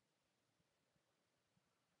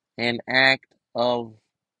an act of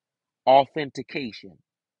authentication.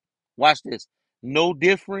 Watch this. No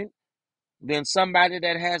different than somebody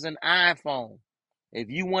that has an iPhone. If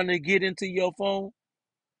you want to get into your phone,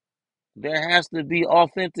 there has to be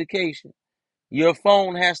authentication. Your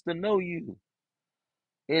phone has to know you.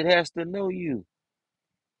 It has to know you.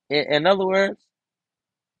 In other words,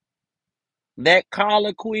 that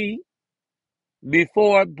colloquy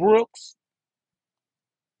before Brooks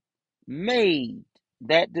made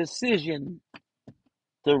that decision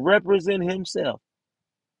to represent himself,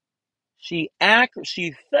 she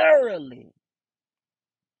thoroughly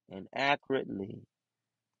and accurately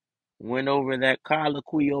went over that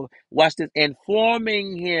colloquy. Watch this,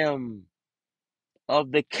 informing him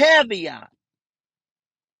of the caveat,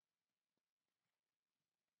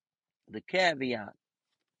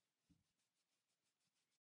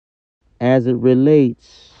 as it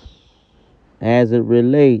relates, as it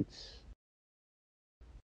relates,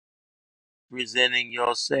 presenting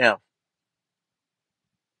yourself.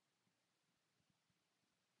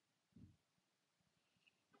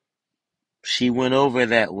 She went over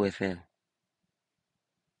that with him,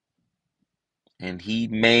 and he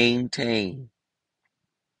maintained,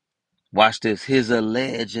 watch this, his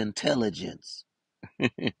alleged intelligence.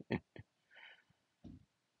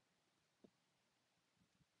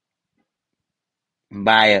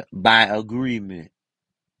 By agreement,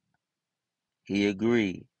 he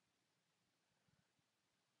agreed.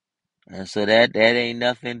 And so that ain't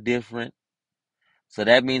nothing different. So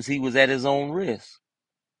that means he was at his own risk.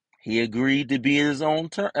 He agreed to be his own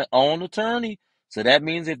attorney. So that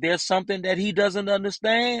means if there's something that he doesn't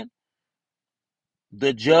understand,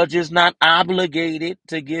 the judge is not obligated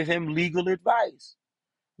to give him legal advice.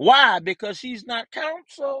 Why? Because she's not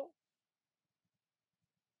counsel.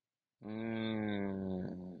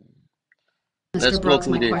 Let's Mr. go Brooks,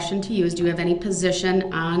 through my this. question to you is, do you have any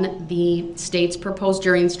position on the state's proposed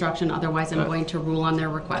jury instruction? Otherwise, I'm going to rule on their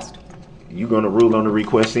request. You're going to rule on the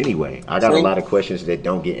request anyway. I got a See? lot of questions that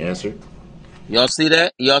don't get answered. Y'all see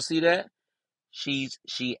that? Y'all see that? She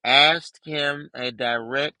asked him a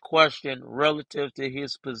direct question relative to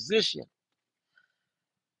his position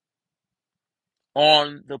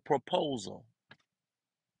on the proposal.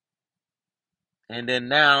 And then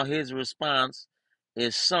now his response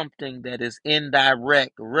is something that is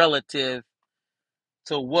indirect relative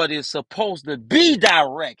to what is supposed to be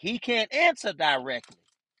direct. He can't answer directly.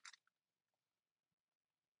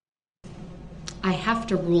 I have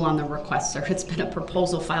to rule on the request, sir. It's been a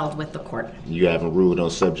proposal filed with the court. You haven't ruled on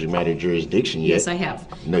subject matter jurisdiction yet. Yes, I have.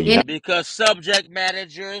 No, you haven't. Because subject matter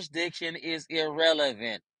jurisdiction is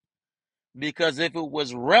irrelevant. Because if it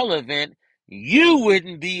was relevant, you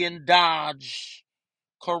wouldn't be in Dodge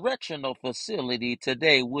Correctional Facility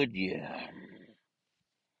today, would you?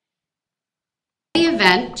 In the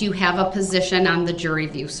event, do you have a position on the jury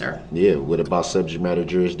view, sir? Yeah, what about subject matter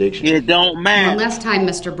jurisdiction? It don't One matter. last time,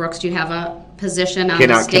 Mr. Brooks, do you have a position on Can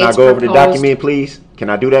the I state's go over the proposed? document, please? Can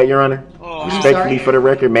I do that, Your Honor? Oh, Respectfully, sorry? for the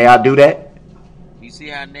record, may I do that? You see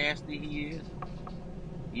how nasty he is?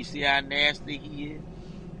 You see how nasty he is?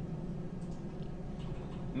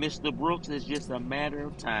 Mr. Brooks, it's just a matter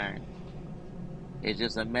of time. It's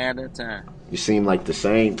just a matter of time. You seem like the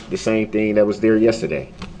same thing that was there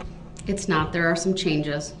yesterday. It's not. There are some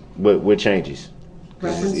changes. What changes?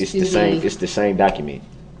 'Cause Reference it's to the same. the- It's the same document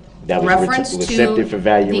that was Reference to accepted for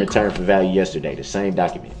value, the- returned for value yesterday. The same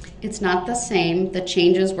document. It's not the same. The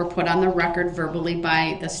changes were put on the record verbally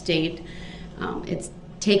by the state. It's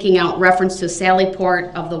taking out reference to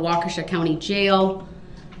Sallyport of the Waukesha County Jail,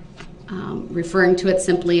 referring to it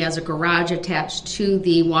simply as a garage attached to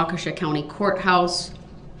the Waukesha County Courthouse.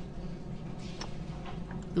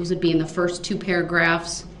 Those would be in the first two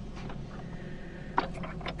paragraphs.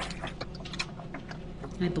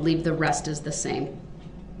 I believe the rest is the same.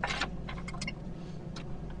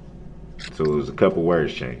 So it was a couple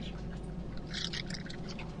words changed.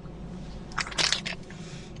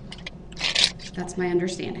 That's my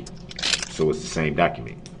understanding. So it's the same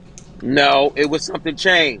document. No, it was something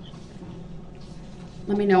changed.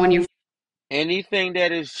 Let me know when you're. Anything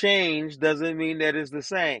that is changed doesn't mean that it's the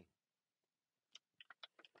same.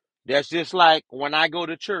 That's just like when I go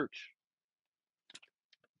to church.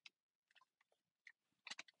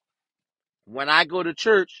 When I go to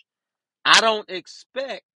church, I don't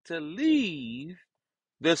expect to leave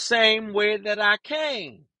the same way that I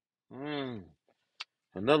came. In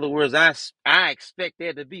other words, I expect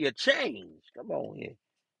there to be a change. Come on here.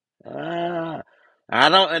 I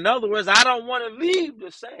don't. In other words, I don't want to leave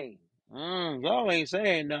the same. Y'all ain't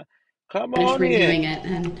saying nothing. Come Finish on in. reviewing it,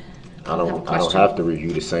 and I I'll have a don't question. have to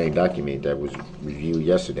review the same document that was reviewed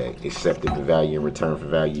yesterday, accepted for value and returned for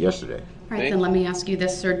value yesterday. All right, then let me ask you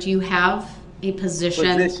this, sir. Do you have a position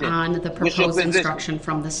on the What's your proposed position? instruction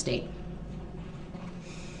from the state?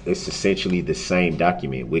 It's essentially the same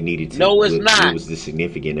document. What needed to? No, it's what, not. What was the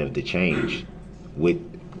significance of the change?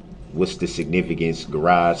 What's the significance?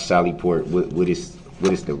 Garage, Sallyport. What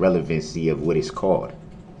is the relevancy of what it's called?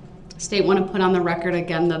 State want to put on the record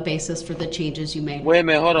again the basis for the changes you made. Wait a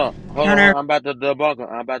minute. Hold on. Hunter. I'm about to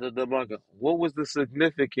debunk her. What was the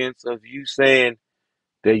significance of you saying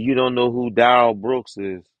that you don't know who Darrel Brooks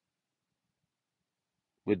is,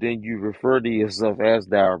 but then you refer to yourself as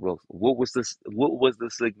Darrel Brooks? What was the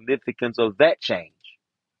significance of that change?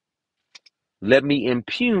 Let me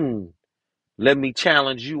impugn. Let me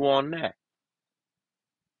challenge you on that.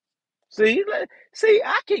 See,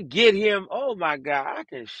 I can get him. Oh my God, I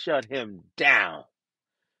can shut him down.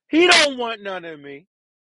 He don't want none of me.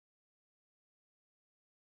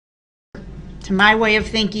 To my way of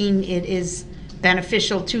thinking, it is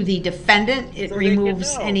beneficial to the defendant. It So they can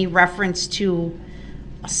removes know. any reference to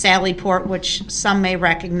Sallyport, which some may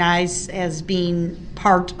recognize as being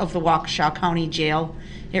part of the Waukesha County Jail.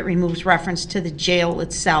 It removes reference to the jail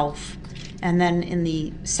itself. And then in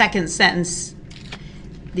the second sentence,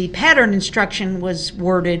 the pattern instruction was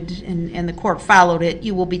worded, and the court followed it.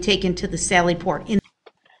 You will be taken to the Sallyport.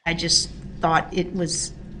 I just thought it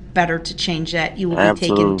was better to change that. You will be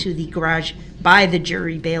taken to the garage by the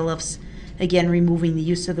jury bailiffs. Again, removing the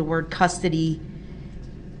use of the word custody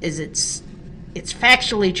is it's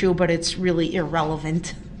factually true, but it's really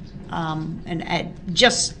irrelevant. And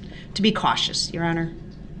just to be cautious, Your Honor.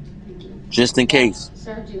 Just in case.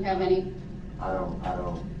 Sir, do you have any?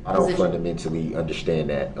 I don't fundamentally understand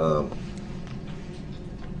that.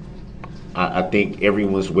 I think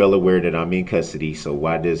everyone's well aware that I'm in custody. So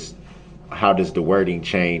how does the wording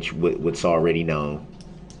change what's already known?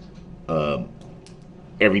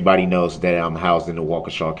 Everybody knows that I'm housed in the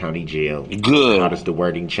Waukesha County Jail. How Good. does the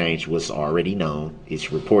wording change what's already known?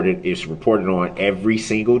 It's reported. It's reported on every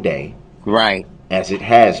single day, Right. as it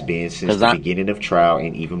has been since Cause the I beginning of trial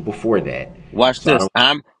and even before that. watch So I this. don't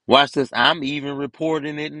Watch this. I'm even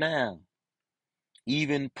reporting it now.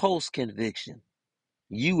 Even post conviction.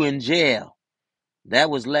 You in jail. That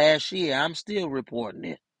was last year. I'm still reporting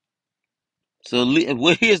it. So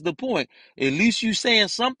well, here's the point. At least you saying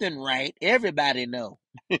something right. Everybody know.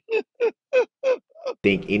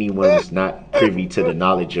 think anyone was not privy to the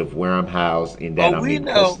knowledge of where I'm housed and Oh, that I'm we in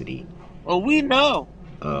know. custody. Oh, we know.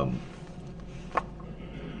 Um,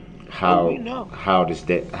 Oh, we how know. how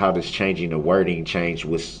does changing the wording change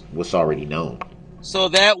what's already known? So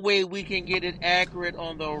that way we can get it accurate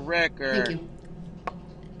on the Thank record. you.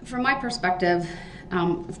 From my perspective,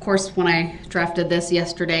 of course, when I drafted this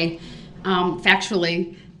yesterday,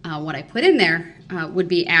 factually, what I put in there would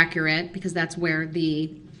be accurate because that's where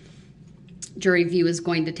the jury view is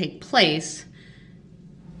going to take place.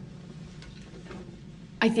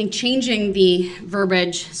 I think changing the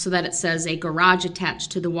verbiage so that it says a garage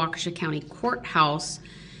attached to the Waukesha County Courthouse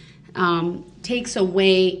takes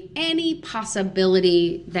away any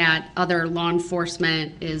possibility that other law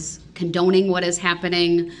enforcement is condoning what is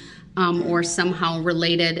happening or somehow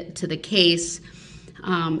related to the case.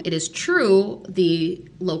 It is true the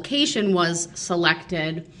location was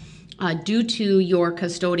selected due to your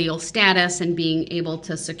custodial status and being able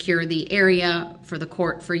to secure the area for the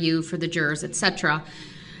court, for you, for the jurors, etc.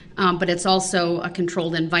 But it's also a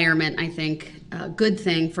controlled environment, I think, a good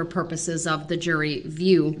thing for purposes of the jury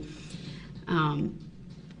view.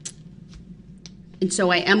 And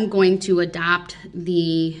so I am going to adopt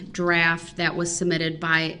the draft that was submitted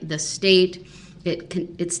by the state.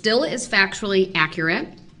 It still is factually accurate.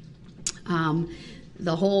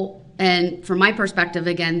 And from my perspective,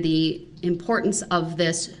 again, the importance of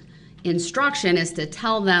this instruction is to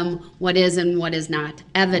tell them what is and what is not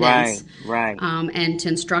evidence, Right. and to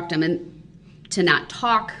instruct them and to not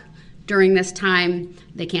talk during this time.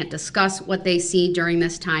 They can't discuss what they see during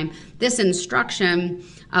this time. This instruction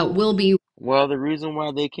will be. Well, the reason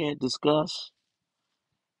why they can't discuss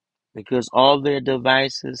because all their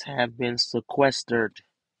devices have been sequestered.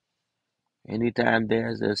 Anytime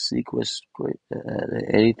there's a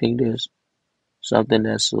anything there's something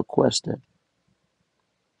that's sequestered,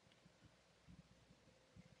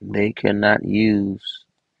 they cannot use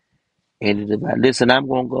any device. Listen, I'm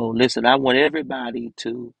gonna go. Listen, I want everybody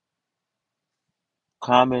to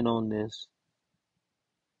comment on this.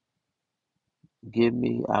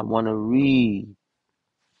 I want to read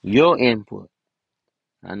your input.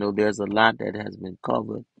 I know there's a lot that has been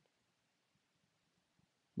covered,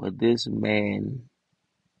 but this man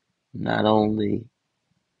not only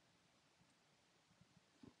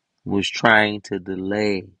was trying to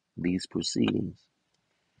delay these proceedings,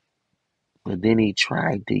 but then he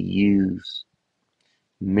tried to use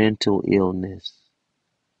mental illness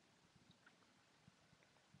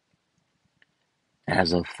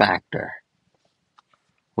as a factor,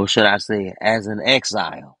 or should I say, as an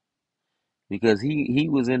exile, because he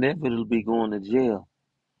was inevitably going to jail,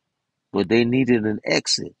 but they needed an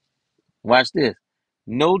exit. Watch this.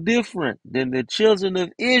 No different than the children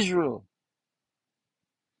of Israel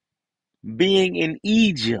being in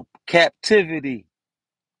Egypt, captivity,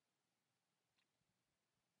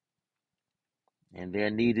 and there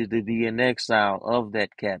needed to be an exile of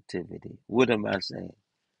that captivity. What am I saying?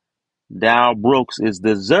 Darrel Brooks is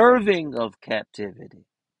deserving of captivity.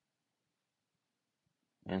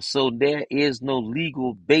 And so there is no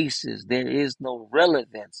legal basis. There is no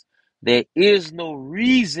relevance. There is no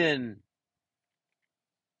reason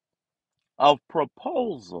of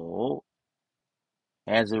proposal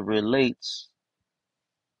as it relates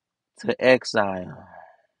to exile.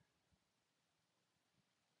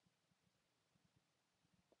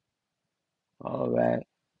 All right.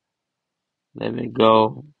 Let me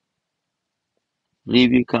go.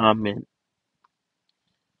 Leave your comment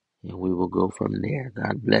and we will go from there.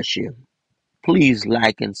 God bless you. Please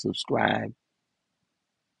like and subscribe.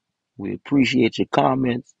 We appreciate your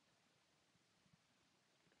comments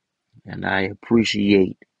and I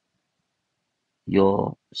appreciate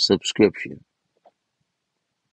your subscription.